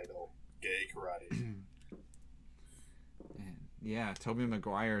generic title, Gay Karate Man. Yeah, Tobey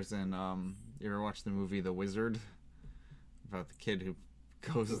Maguire's in. You ever watch the movie The Wizard? About the kid who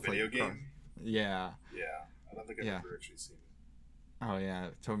goes the video game. Yeah. Yeah, I don't think I've ever actually seen it. Oh yeah,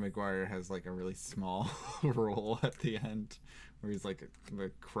 Tobey Maguire has like a really small role at the end, where he's like a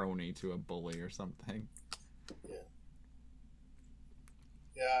crony to a bully or something. Yeah.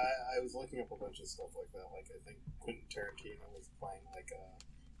 Yeah, I was looking up a bunch of stuff like that. Like, I think Quentin Tarantino was playing like an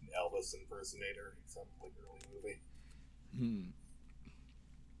Elvis impersonator in some like early movie.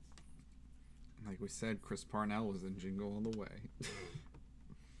 Like we said, Chris Parnell was in Jingle All the Way. He's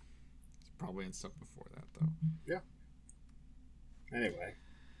probably in stuff before that, though. Yeah. Anyway.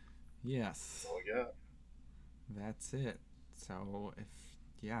 Yes. That's all I got. That's it. So, if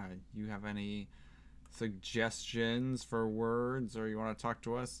you have any suggestions for words, or you want to talk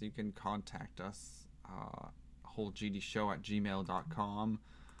to us, you can contact us. WholeGDShow@gmail.com,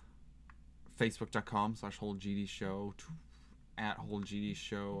 Facebook.com/WholeGDShow, at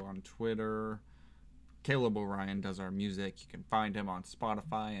WholeGDShow on Twitter. Caleb O'Ryan does our music. You can find him on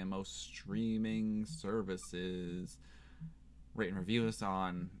Spotify and most streaming services. Rate and review us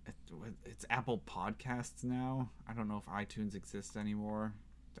on it's Apple Podcasts now. I don't know if iTunes exists anymore.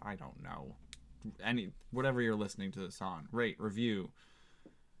 I don't know. Whatever you're listening to this on, rate, review.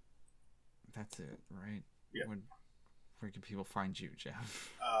 That's it, right? Yeah. Where can people find you,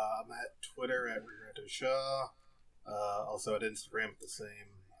 Jeff? I'm at Twitter at Rereto Shaw. Also at Instagram, the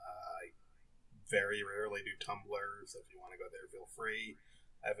same. I very rarely do Tumblr, so if you want to go there, feel free.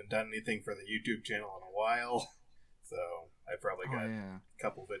 I haven't done anything for the YouTube channel in a while, so I probably got a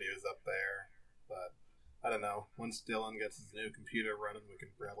couple videos up there. But I don't know. Once Dylan gets his new computer running, we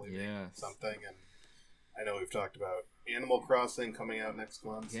can probably make something. And I know we've talked about Animal Crossing coming out next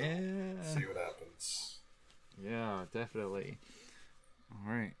month, so see what happens. Yeah, definitely. All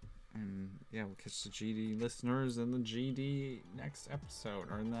right. And yeah, we'll catch the GD listeners in the GD next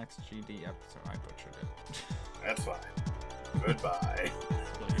episode, or next GD episode. I butchered it. That's fine. Goodbye.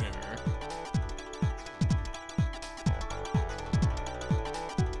 Later.